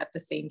working on at the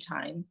same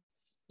time,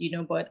 you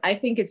know, but I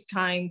think it's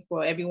time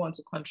for everyone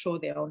to control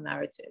their own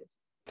narrative.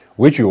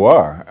 Which you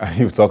are.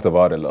 You've talked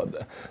about a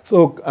lot.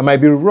 So I might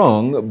be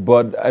wrong,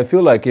 but I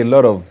feel like a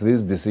lot of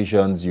these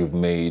decisions you've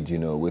made, you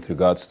know, with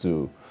regards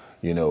to,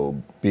 you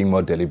know, being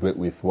more deliberate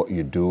with what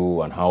you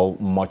do and how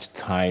much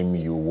time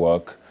you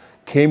work,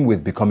 came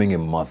with becoming a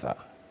mother.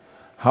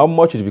 How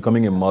much is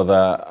becoming a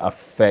mother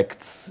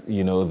affects,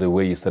 you know, the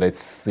way you started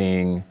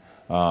seeing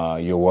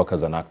your work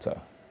as an actor?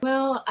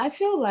 Well, I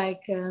feel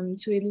like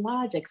to a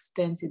large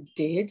extent it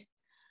did.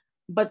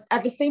 But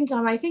at the same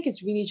time, I think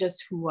it's really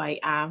just who I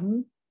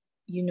am.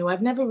 You know,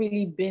 I've never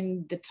really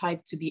been the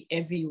type to be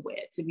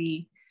everywhere, to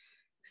be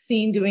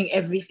seen doing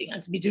everything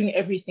and to be doing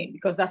everything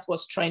because that's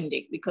what's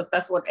trending, because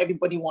that's what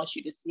everybody wants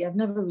you to see. I've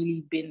never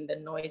really been the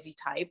noisy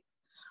type.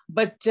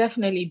 But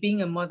definitely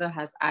being a mother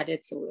has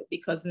added to it,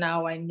 because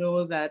now I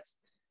know that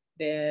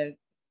They're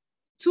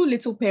two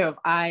little pair of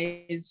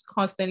eyes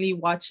constantly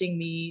watching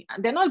me.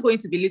 And they're not going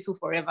to be little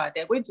forever.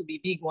 They're going to be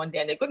big one day,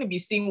 and they're going to be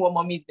seeing what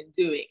mommy's been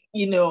doing,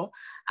 you know.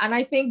 And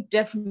I think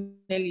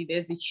definitely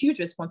there's a huge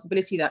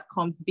responsibility that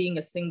comes being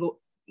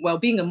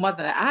being a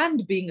mother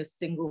and being a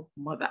single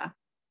mother,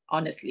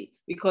 honestly,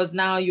 because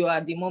now you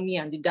are the mommy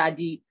and the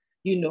daddy,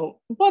 you know.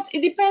 But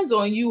it depends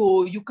on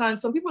you.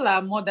 Some people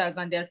are mothers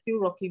and they're still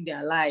rocking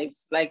their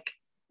lives. Like,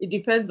 it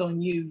depends on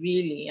you,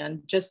 really,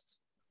 and just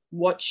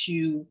what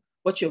your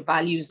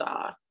values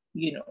are,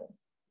 you know,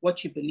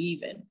 what you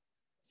believe in.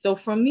 So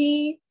for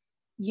me,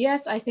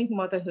 yes, I think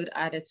motherhood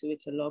added to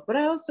it a lot, but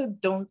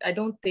I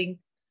don't think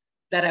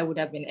that I would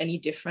have been any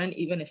different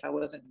even if I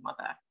wasn't a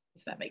mother,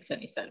 if that makes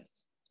any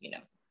sense, you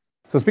know.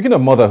 So speaking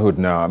of motherhood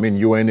now, I mean,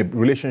 you were in a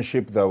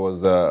relationship that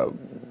was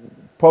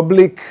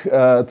public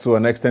to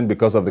an extent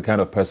because of the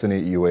kind of person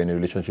you were in a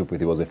relationship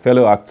with. He was a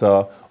fellow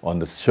actor on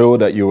the show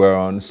that you were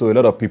on. So a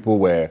lot of people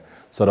were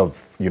sort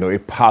of, you know, a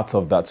part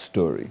of that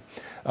story.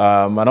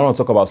 I don't want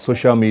to talk about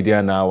social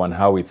media now and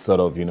how it sort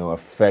of, you know,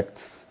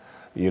 affects,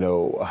 you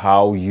know,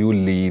 how you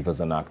live as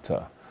an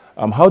actor.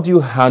 How do you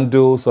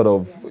handle sort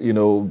of, you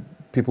know,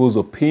 people's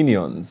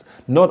opinions,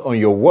 not on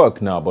your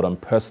work now, but on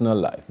personal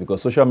life?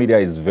 Because social media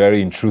is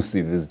very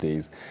intrusive these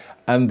days.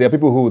 And there are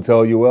people who will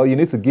tell you, well, you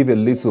need to give a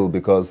little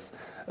because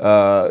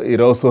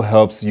it also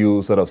helps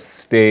you sort of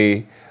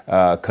stay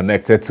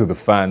connected to the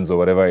fans or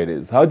whatever it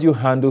is. How do you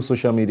handle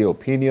social media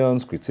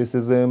opinions,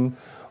 criticism,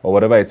 or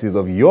whatever it is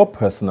of your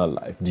personal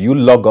life? Do you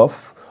log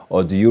off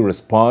or do you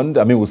respond?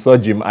 I mean, we saw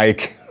Jim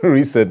Ike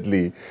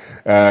recently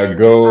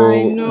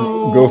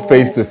go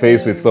face to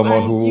face with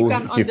someone who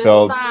he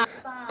felt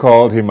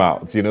called him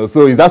out, you know.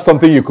 So is that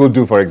something you could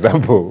do, for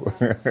example?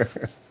 I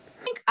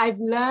think I've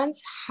learned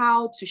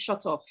how to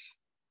shut off.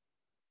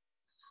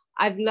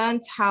 I've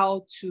learned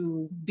how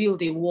to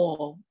build a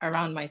wall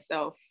around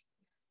myself.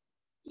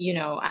 You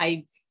know,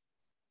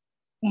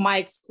 my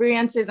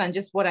experiences and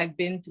just what I've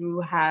been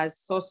through has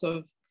sort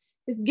of,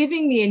 it's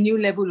giving me a new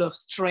level of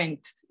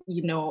strength.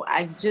 You know,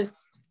 I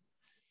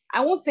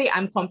won't say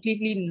I'm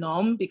completely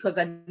numb, because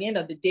at the end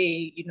of the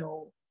day, you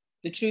know,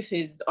 the truth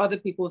is other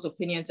people's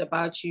opinions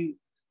about you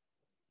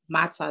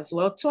matter as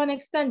well, to an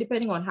extent,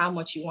 depending on how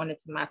much you want it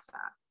to matter.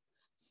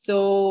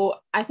 So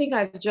I think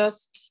I've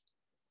just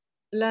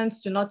learned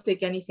to not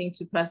take anything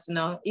too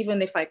personal.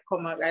 Even if I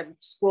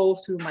scroll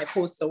through my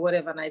posts or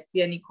whatever and I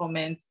see any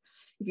comments,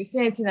 if you see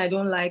anything I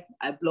don't like,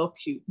 I block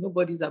you.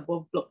 Nobody's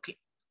above blocking.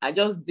 I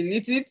just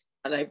delete it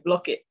and I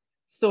block it.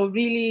 So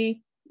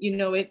really, you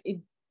know,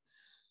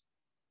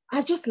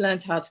 I just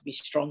learned how to be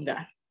stronger.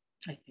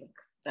 I think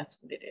that's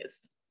what it is.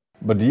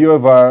 But do you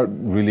ever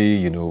really,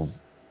 you know,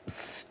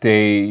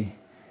 stay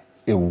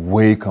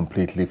away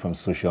completely from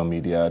social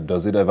media?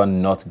 Does it ever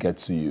not get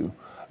to you?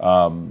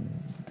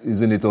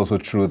 Isn't it also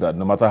true that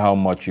no matter how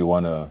much you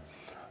want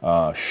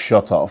to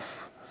shut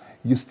off,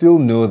 you still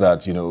know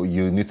that, you know,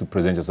 you need to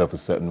present yourself a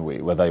certain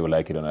way, whether you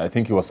like it or not? I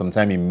think it was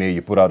sometime in May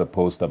you put out a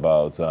post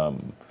about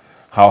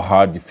how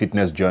hard the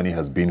fitness journey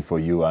has been for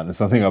you, and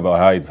something about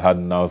how it's hard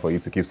now for you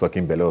to keep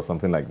sucking belly or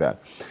something like that.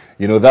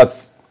 You know,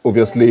 that's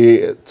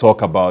obviously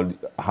talk about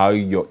how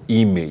your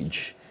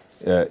image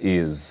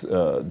is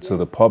to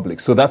the public.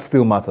 So that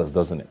still matters,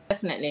 doesn't it?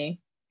 Definitely.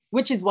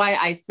 Which is why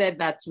I said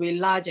that to a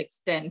large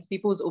extent,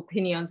 people's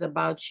opinions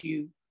about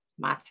you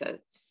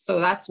matters. So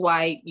that's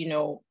why, you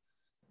know,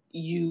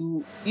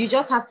 you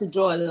just have to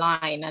draw a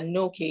line and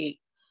know, okay,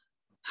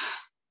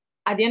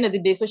 at the end of the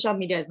day, social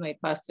media is not a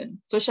person.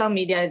 Social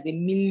media is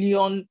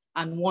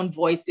 1,000,001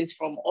 voices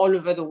from all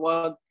over the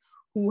world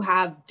who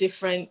have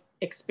different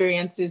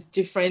experiences,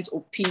 different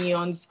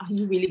opinions. Are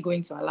you really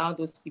going to allow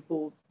those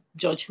people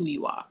judge who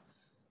you are?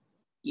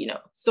 You know,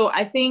 so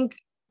I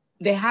think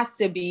you have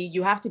to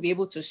be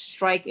able to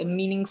strike a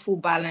meaningful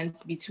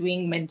balance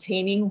between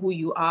maintaining who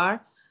you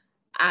are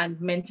and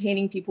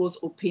maintaining people's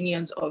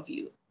opinions of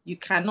you. You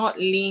cannot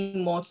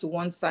lean more to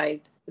one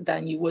side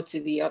than you would to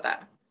the other.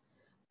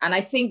 And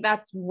I think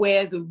that's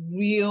where the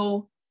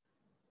real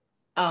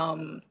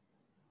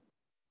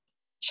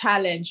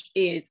challenge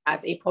is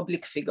as a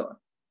public figure,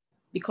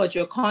 because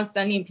you're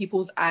constantly in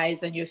people's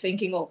eyes and you're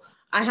thinking, oh,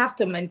 I have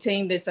to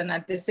maintain this, and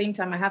at the same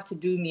time I have to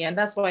do me. And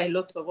that's why a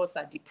lot of us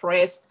are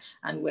depressed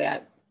and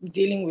we're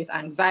dealing with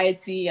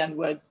anxiety and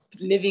we're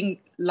living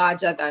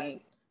larger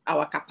than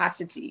our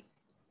capacity,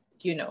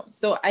 you know.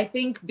 So I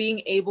think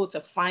being able to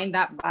find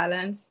that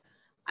balance,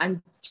 and,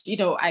 you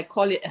know, I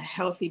call it a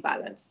healthy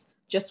balance,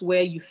 just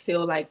where you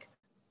feel like,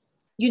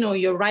 you know,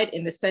 you're right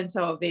in the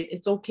center of it.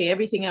 It's okay.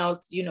 Everything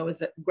else, you know,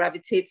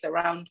 gravitates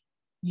around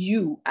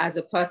you as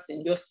a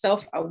person. You're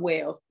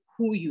self-aware of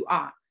who you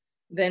are.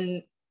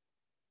 Then,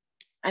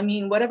 I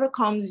mean, whatever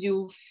comes,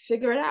 you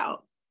figure it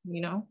out,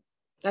 you know.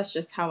 That's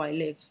just how I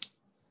live.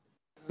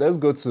 Let's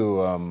go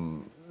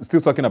to, still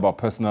talking about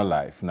personal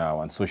life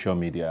now and social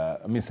media.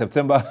 I mean,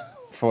 September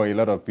for a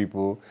lot of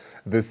people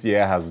this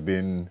year has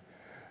been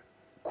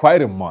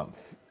quite a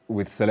month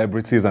with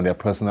celebrities and their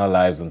personal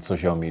lives on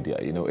social media.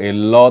 You know, a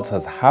lot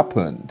has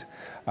happened.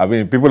 I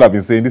mean, people have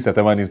been saying this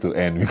September needs to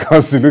end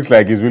because it looks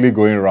like it's really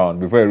going around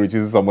before it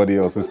reaches somebody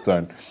else's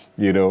turn,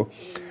 you know.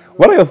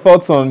 What are your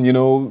thoughts on, you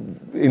know,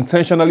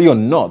 intentionally or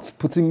not,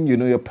 putting, you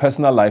know, your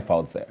personal life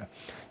out there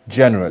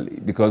generally?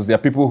 Because there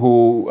are people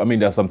who, I mean,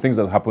 there are some things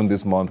that happened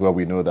this month where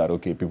we know that,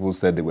 okay, people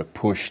said they were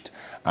pushed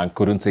and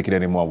couldn't take it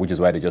anymore, which is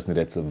why they just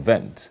needed to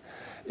vent.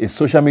 Is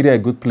social media a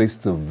good place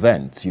to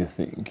vent, you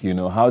think? You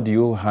know, how do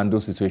you handle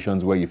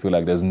situations where you feel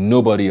like there's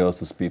nobody else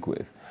to speak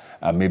with?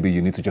 And maybe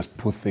you need to just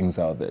put things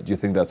out there. Do you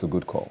think that's a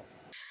good call?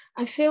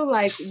 I feel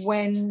like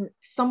when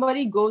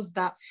somebody goes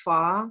that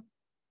far,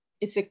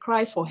 it's a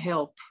cry for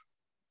help.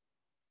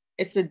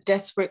 It's a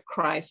desperate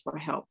cry for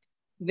help.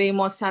 They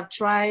must have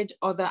tried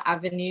other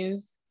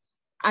avenues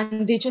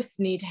and they just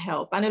need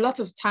help. And a lot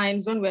of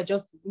times when we're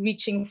just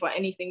reaching for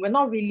anything, we're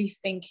not really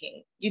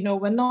thinking, you know,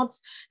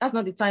 that's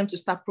not the time to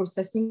start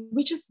processing.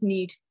 We just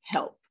need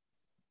help.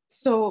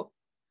 So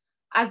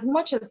as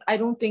much as I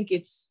don't think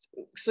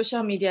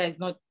social media is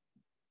not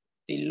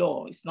the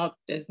law,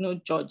 there's no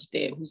judge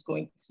there who's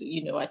going to,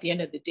 you know, at the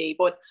end of the day,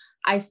 but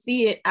I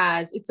see it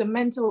as it's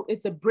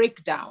a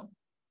breakdown.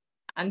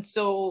 And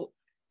so,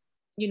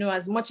 you know,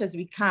 as much as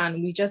we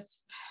can, we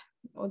just,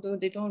 although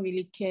they don't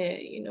really care,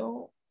 you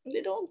know,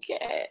 they don't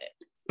care.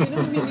 They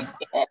don't really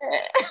care.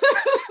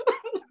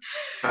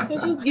 They're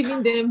just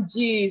giving them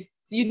gist,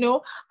 you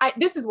know.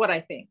 This is what I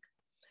think.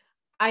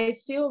 I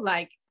feel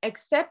like,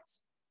 except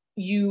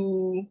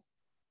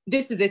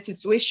this is a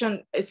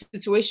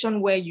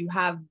situation where you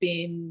have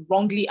been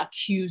wrongly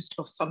accused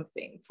of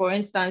something. For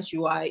instance,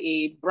 you are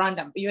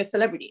you're a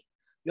celebrity,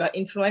 you are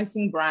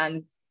influencing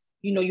brands,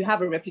 you know, you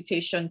have a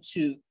reputation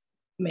to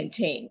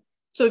maintain.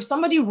 So if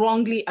somebody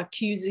wrongly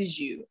accuses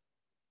you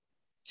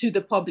to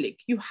the public,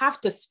 you have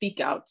to speak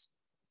out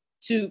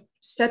to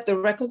set the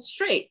record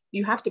straight.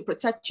 You have to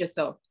protect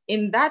yourself.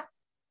 In that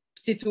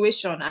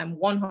situation, I'm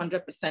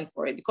 100%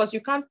 for it, because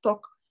you can't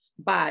talk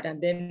bad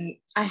and then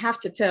I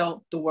have to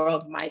tell the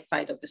world my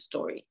side of the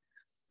story.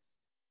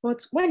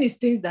 But when it's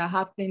things that are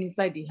happening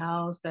inside the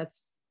house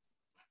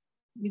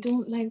they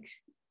don't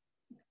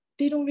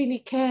really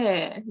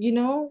care, you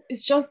know,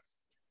 it's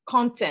just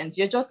content.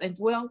 You're just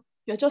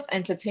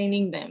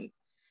entertaining them.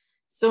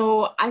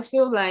 So I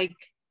feel like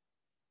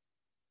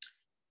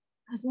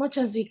as much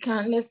as we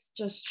can, let's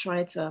just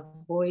try to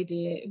avoid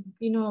it.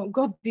 You know,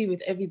 God be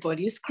with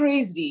everybody. It's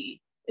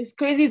crazy. It's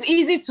crazy. It's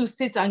easy to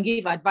sit and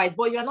give advice,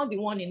 but you're not the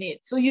one in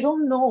it. So you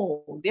don't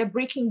know. They're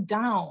breaking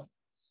down,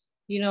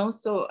 you know?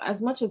 So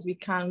as much as we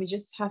can, we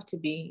just have to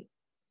be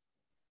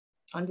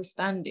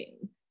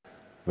understanding.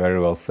 Very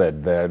well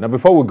said there. Now,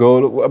 before we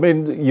go, I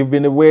mean, you've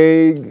been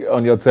away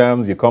on your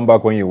terms. You come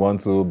back when you want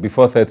to.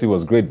 Before 30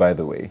 was great, by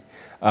the way.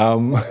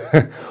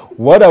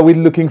 What are we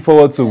looking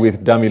forward to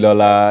with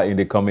Damilola in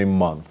the coming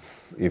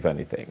months, if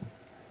anything?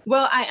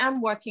 Well, I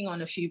am working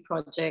on a few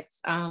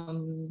projects.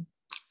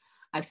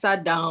 I've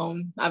sat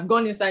down. I've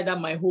gone inside that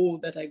my hole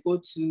that I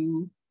go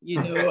to,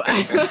 you know.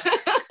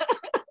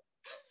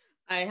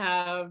 I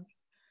have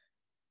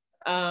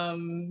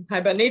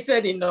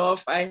hibernated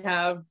enough. I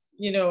have,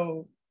 you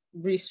know,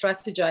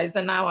 re-strategized,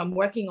 and now I'm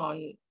working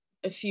on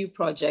a few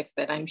projects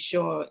that I'm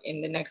sure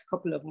in the next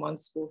couple of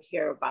months we'll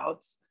hear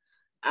about.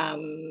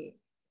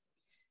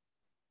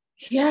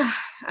 Yeah,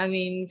 I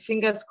mean,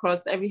 fingers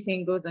crossed,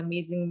 everything goes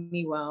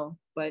amazingly well.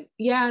 But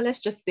yeah, let's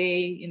just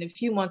say in a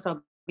few months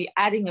I'll be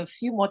adding a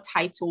few more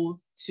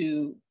titles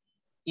to,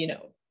 you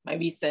know, my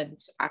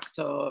recent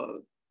actor,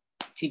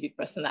 TV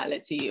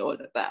personality, all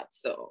of that.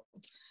 So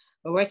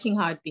we're working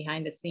hard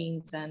behind the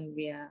scenes, and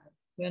we're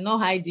not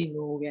hiding.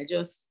 No, we're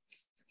just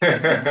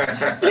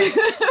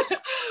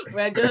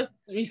we're just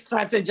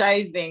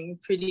re-strategizing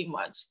pretty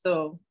much.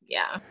 So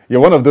yeah.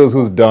 You're one of those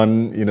who's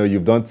done, you know,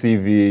 you've done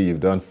TV,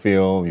 you've done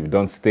film, you've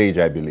done stage,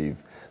 I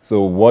believe.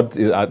 So what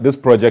is this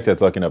project you're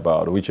talking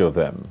about? Which of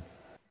them?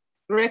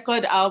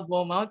 Record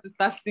album. I want to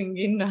start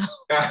singing now.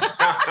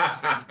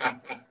 I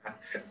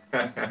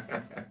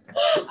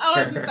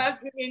want to start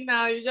singing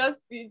now. You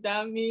just see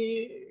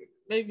Dami.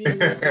 Maybe you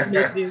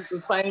need this to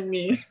find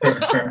me.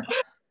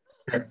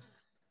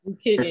 I'm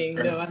kidding.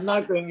 No, I'm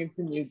not going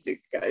into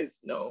music, guys.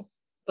 No.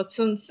 But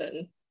soon.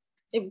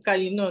 Because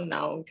you know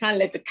now, we can't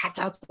let the cat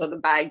out of the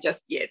bag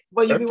just yet.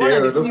 But you'll be one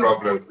of the few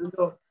problems.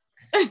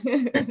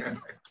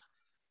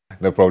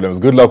 No problems.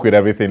 Good luck with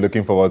everything.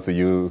 Looking forward to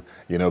you,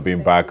 you know,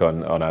 being back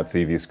on our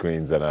TV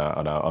screens and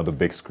on the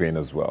big screen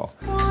as well.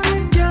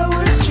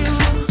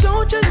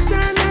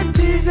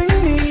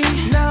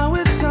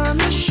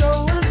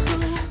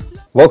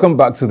 Welcome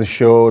back to the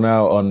show.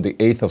 Now, on the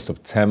 8th of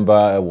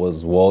September, it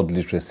was World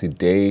Literacy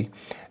Day.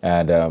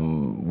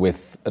 And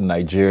with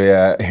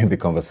Nigeria in the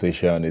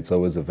conversation, it's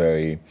always a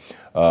very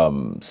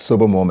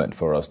sober moment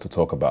for us to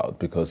talk about,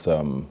 because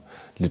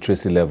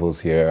literacy levels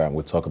here, and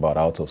we talk about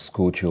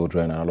out-of-school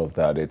children and all of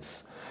that,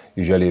 it's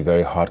usually a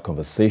very hard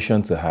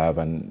conversation to have,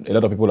 and a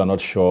lot of people are not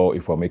sure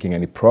if we're making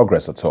any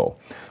progress at all.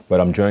 But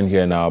I'm joined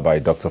here now by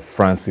Dr.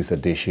 Francis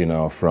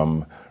Adesina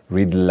from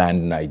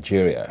Reedland,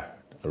 Nigeria.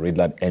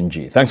 Redland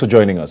NG. Thanks for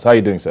joining us. How are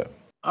you doing, sir?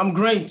 I'm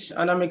great,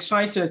 and I'm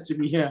excited to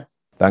be here.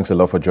 Thanks a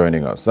lot for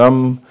joining us.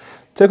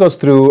 Take us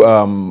through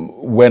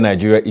where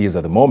Nigeria is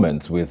at the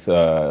moment with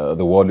the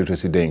World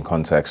Literacy Day in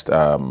context.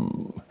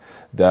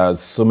 There's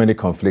so many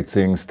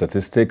conflicting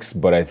statistics,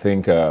 but I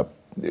think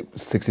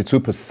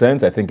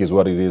 62%, I think, is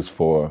what it is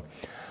for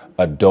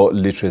adult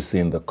literacy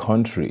in the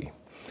country.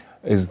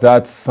 Is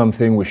that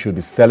something we should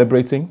be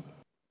celebrating?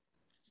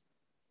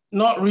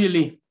 Not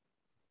really.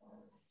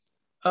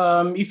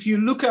 If you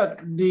look at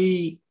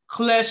the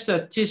clear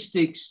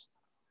statistics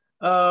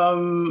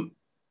from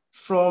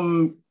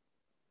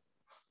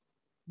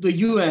the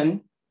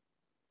UN,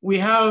 we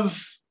have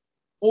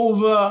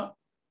over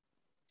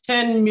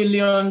 10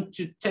 million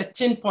to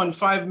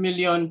 13.5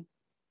 million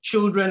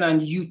children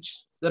and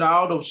youth that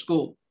are out of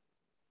school.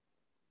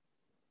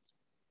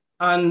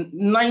 And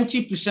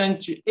 80%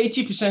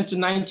 to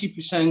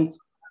 90%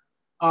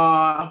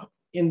 are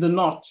in the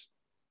north.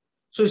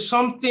 So it's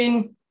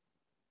something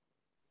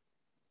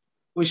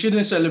we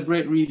shouldn't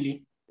celebrate,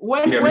 really.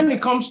 When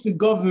it comes to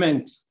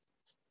government,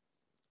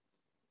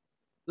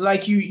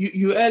 like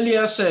you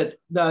earlier said,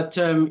 that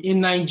in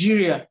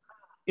Nigeria,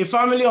 a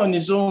family on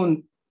its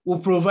own will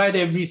provide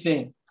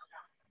everything.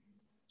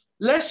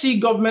 Let's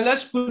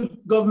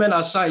put government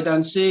aside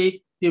and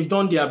say they've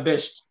done their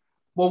best.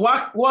 But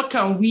what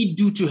can we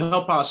do to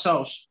help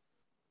ourselves?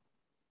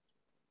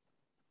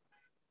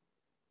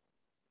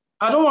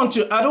 I don't want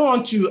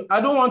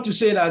to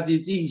say that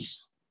it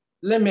is.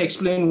 Let me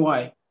explain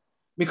why.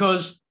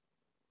 Because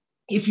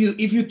if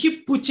you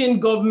keep putting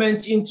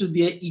government into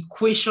the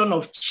equation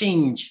of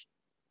change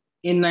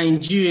in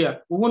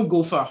Nigeria, we won't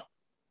go far.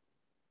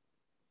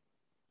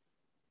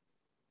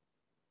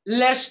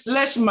 Let's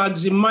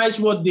maximize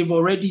what they've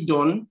already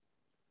done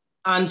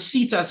and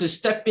see it as a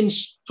stepping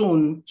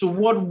stone to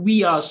what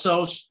we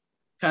ourselves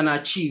can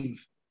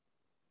achieve,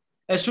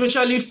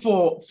 especially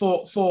for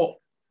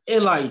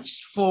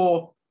elites,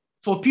 for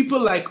people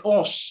like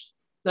us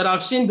that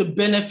have seen the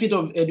benefit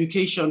of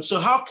education. So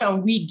how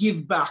can we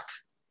give back?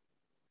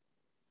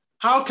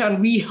 How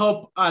can we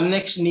help our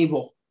next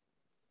neighbor?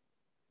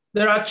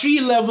 There are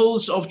 3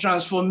 levels of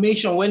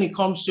transformation when it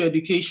comes to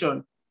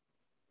education: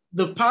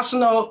 the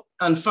personal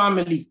and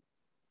family,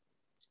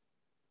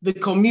 the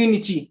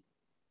community,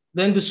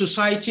 then the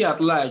society at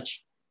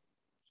large.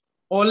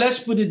 Or let's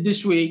put it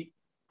this way: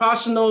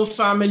 personal,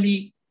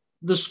 family,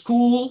 the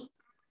school,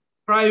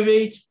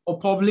 private or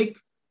public,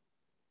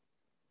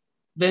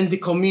 then the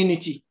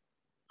community.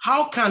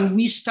 How can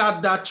we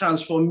start that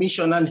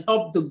transformation and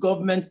help the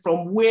government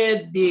from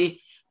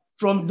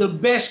the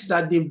best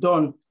that they've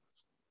done?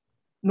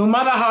 No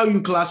matter how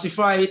you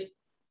classify it,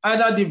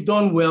 either they've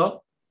done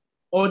well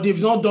or they've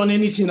not done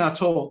anything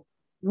at all.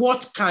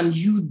 What can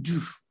you do?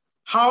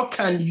 How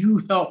can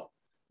you help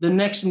the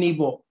next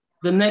neighbor,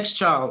 the next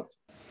child?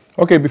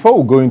 Okay, before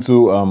we go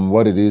into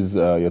what it is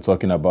you're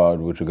talking about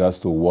with regards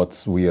to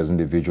what we as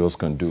individuals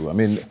can do, I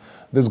mean,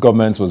 this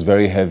government was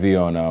very heavy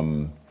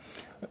on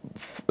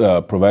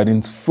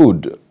providing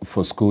food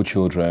for school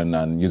children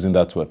and using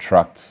that to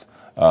attract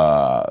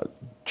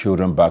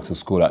children back to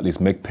school, at least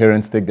make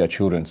parents take their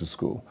children to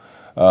school.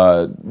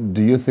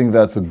 Do you think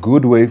that's a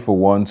good way for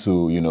one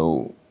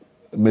to,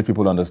 make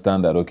people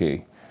understand that,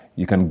 okay,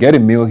 you can get a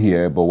meal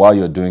here, but while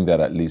you're doing that,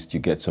 at least you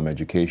get some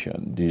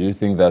education? Do you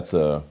think that's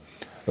a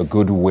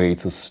good way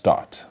to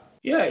start?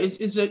 Yeah,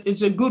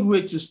 it's a good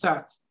way to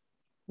start.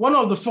 One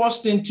of the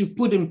first things to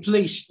put in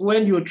place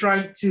when you're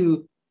trying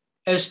to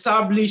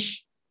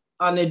establish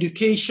an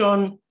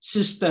education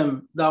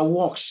system that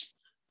works.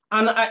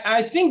 And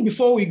I think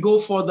before we go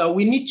further,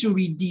 we need to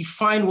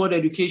redefine what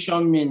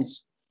education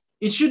means.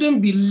 It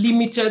shouldn't be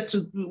limited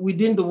to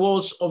within the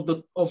walls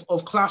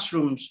of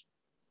classrooms.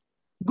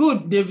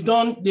 Good, they've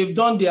done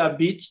their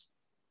bit,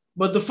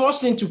 but the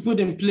first thing to put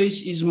in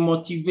place is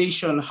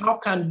motivation. How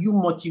can you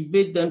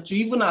motivate them to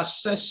even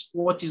assess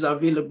what is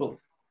available,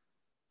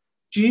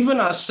 to even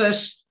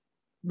assess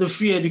the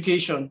free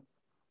education?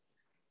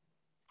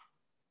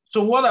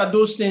 So what are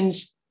those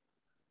things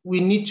we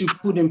need to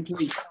put in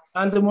place?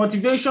 And the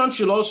motivation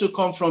should also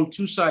come from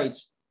 2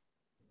 sides.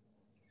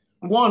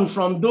 One,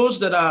 from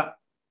the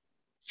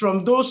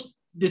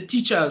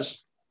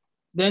teachers,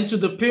 then to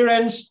the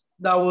parents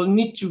that will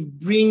need to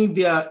bring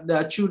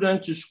their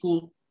children to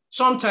school,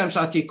 sometimes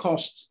at a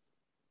cost.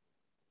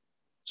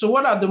 So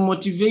what are the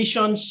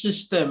motivation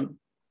system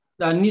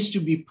that needs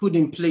to be put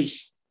in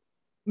place?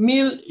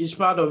 Meal is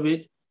part of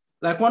it.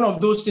 Like one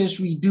of those things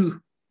we do,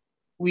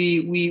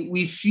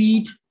 we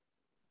feed,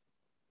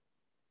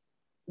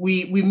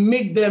 we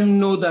make them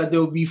know that there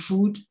will be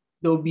food,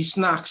 there will be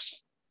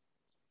snacks.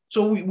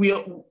 So we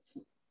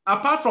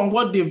apart from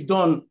what they've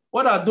done,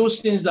 what are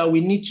those things that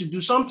we need to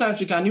do? Sometimes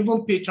we can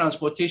even pay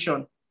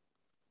transportation.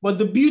 But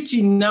the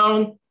beauty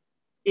now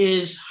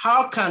is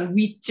how can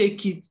we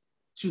take it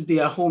to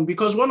their home?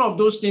 Because one of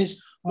those things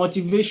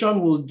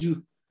motivation will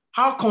do.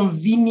 How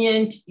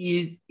convenient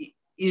is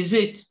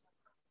it?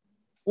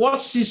 What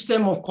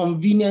system of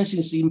convenience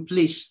is in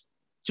place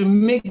to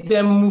make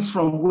them move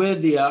from where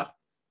they are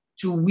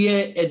to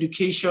where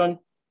education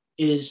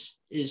is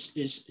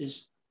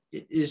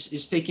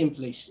is taking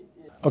place.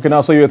 Okay,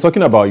 now, so you're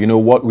talking about,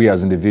 what we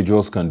as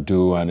individuals can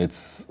do, and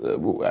it's,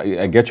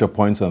 I get your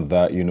points on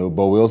that,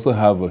 but we also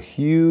have a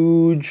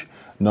huge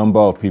number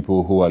of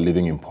people who are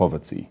living in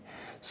poverty.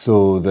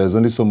 So there's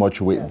only so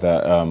much weight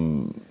that,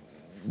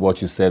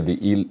 what you said, the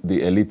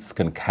elites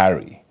can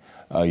carry,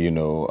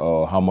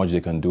 or how much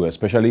they can do,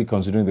 especially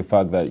considering the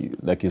fact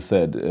that, like you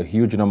said, a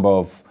huge number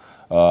of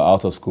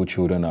out-of-school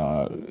children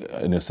are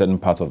in a certain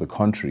part of the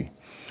country.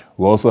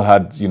 We also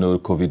had,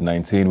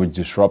 COVID-19, which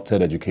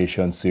disrupted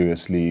education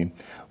seriously.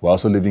 We're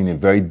also living in a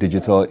very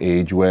digital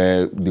age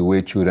where the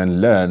way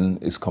children learn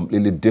is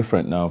completely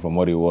different now from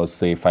what it was,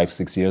 say,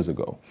 5-6 years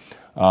ago.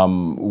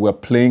 We're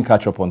playing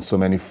catch-up on so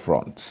many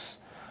fronts.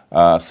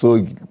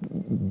 So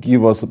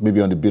give us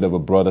maybe on a bit of a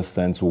broader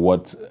sense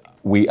what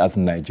we as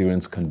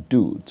Nigerians can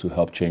do to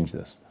help change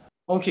this.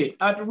 Okay,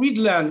 at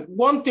Readland,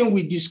 one thing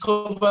we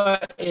discover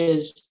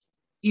is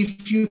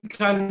if you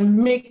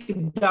can make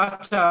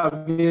data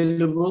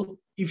available,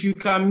 if you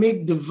can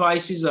make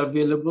devices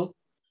available,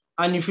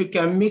 and if you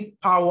can make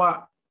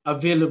power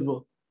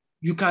available,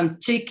 you can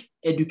take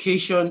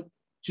education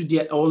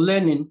or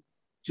learning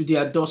to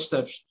their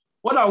doorsteps.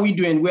 What are we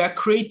doing? We are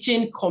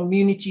creating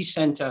community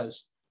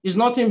centers. It's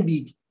nothing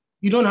big.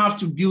 You don't have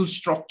to build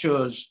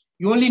structures.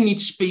 You only need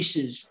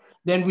spaces.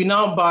 Then we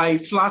now buy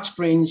flat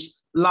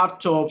screens,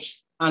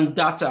 laptops, and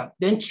data,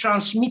 then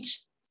transmit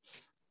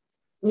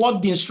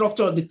what the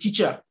instructor or the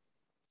teacher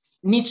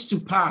needs to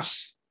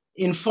pass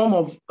in form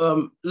of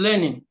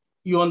learning.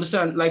 You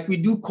understand? Like we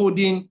do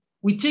coding,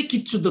 we take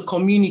it to the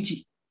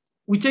community.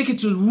 We take it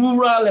to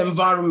rural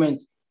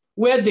environment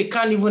where they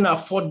can't even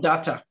afford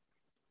data,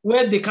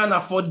 where they can't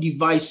afford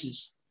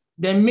devices,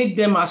 then make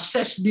them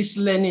access this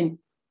learning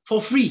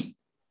for free.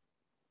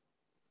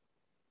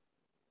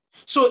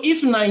 So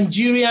if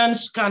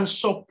Nigerians can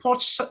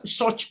support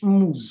such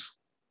move,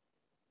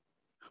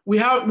 we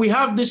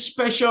have this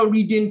special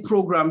reading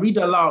program, Read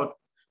Aloud.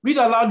 Read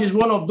Aloud is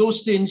one of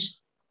those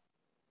things,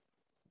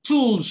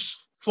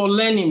 tools for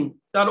learning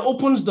that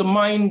opens the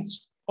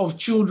minds of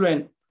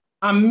children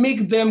and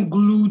make them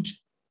glued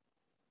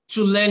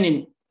to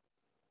learning.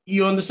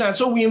 You understand?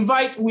 So we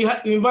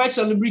invite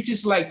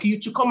celebrities like you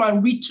to come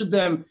and read to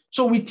them.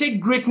 So we take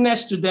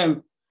greatness to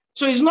them.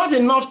 So it's not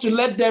enough to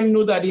let them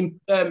know that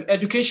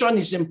education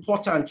is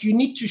important. You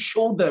need to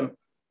show them.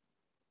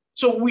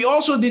 So we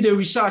also did a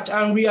research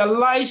and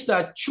realized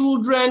that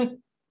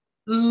children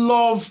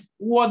love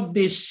what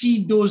they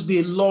see those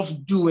they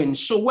love doing.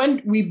 So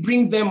when we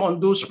bring them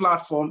on those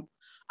platforms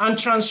and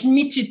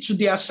transmit it to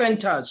their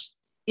centers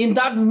in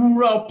that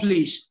rural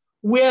place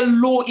where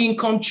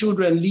low-income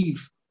children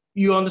live,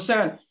 you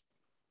understand?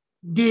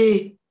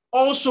 They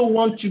also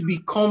want to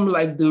become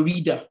like the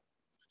reader.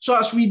 So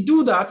as we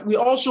do that, we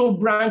also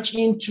branch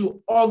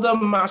into other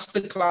master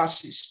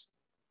classes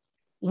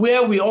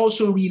where we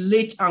also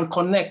relate and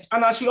connect.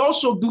 And as we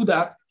also do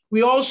that,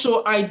 we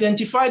also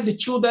identify the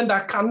children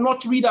that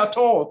cannot read at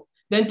all,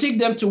 then take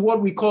them to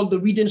what we call the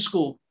reading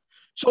school.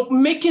 So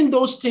making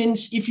those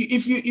things,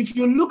 if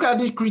you look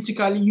at it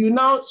critically, you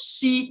now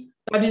see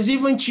that it's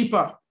even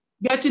cheaper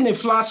getting a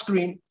flat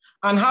screen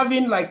and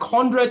having like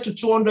 100 to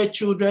 200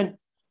 children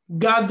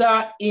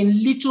gather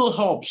in little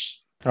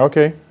hubs.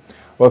 Okay.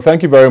 Well,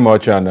 thank you very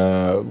much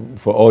and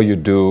for all you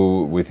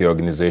do with your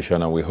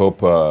organization, and we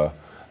hope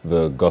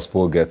the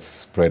gospel gets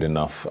spread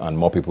enough and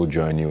more people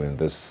join you in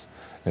this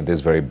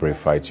very brave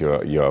fight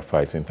you're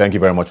fighting. Thank you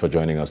very much for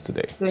joining us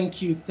today.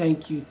 Thank you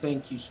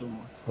so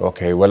much.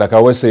 Okay, well, like I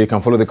always say, you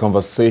can follow the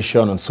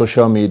conversation on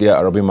social media.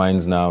 Rubbin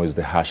Minds Now is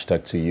the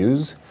hashtag to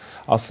use.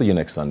 I'll see you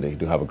next Sunday.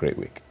 Do have a great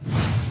week.